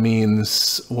about what it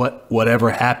means,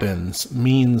 whatever happens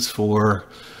means for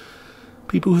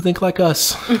people who think like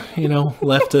us, you know,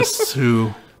 leftists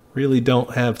who really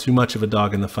don't have too much of a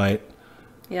dog in the fight.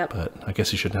 Yep. But I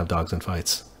guess you shouldn't have dogs in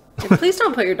fights. Please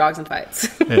don't put your dogs in fights.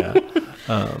 Yeah.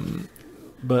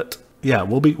 But yeah,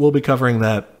 we'll be covering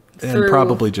that and Through-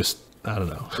 probably just, I don't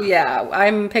know. Yeah,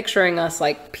 I'm picturing us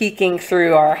like peeking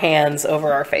through our hands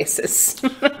over our faces.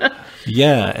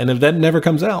 Yeah. And if that never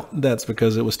comes out, that's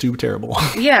because it was too terrible.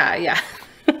 Yeah.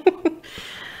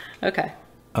 Okay.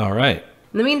 All right.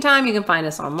 In the meantime, you can find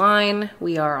us online.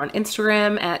 We are on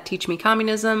Instagram at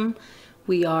teachmecommunism.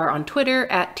 We are on Twitter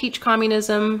at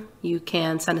teachcommunism. You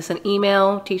can send us an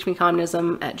email,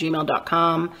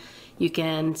 teachmecommunism@gmail.com. You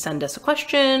can send us a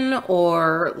question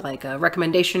or like a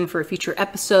recommendation for a future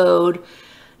episode.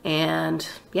 And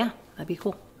yeah, that'd be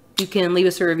cool. You can leave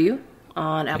us a review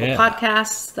on Apple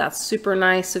Podcasts. That's super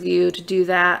nice of you to do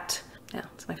that. Yeah,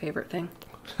 it's my favorite thing.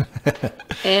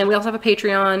 And we also have a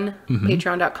Patreon,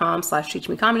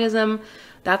 patreon.com/teachmecommunism.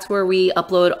 That's where we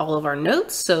upload all of our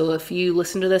notes. So if you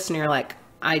listen to this and you're like,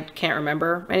 I can't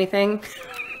remember anything,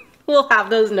 we'll have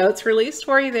those notes released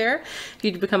for you there if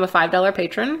you become a $5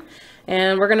 patron.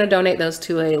 And we're going to donate those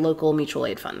to a local mutual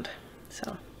aid fund.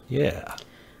 So Yeah.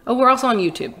 Oh, we're also on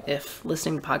YouTube, if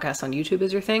listening to podcasts on YouTube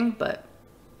is your thing. But,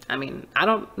 I mean, I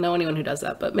don't know anyone who does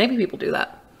that, but maybe people do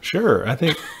that. Sure. I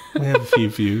think we have a few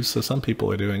views, so some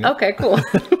people are doing it. Okay, cool.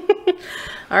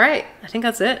 All right. I think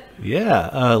that's it.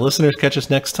 Yeah. Listeners, catch us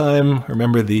next time.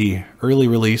 Remember, the early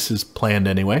release is planned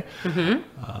anyway.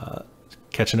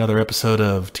 Catch another episode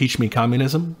of Teach Me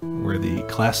Communism, where the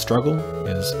class struggle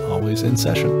is always in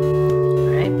session. All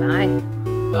right.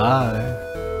 Bye. Bye.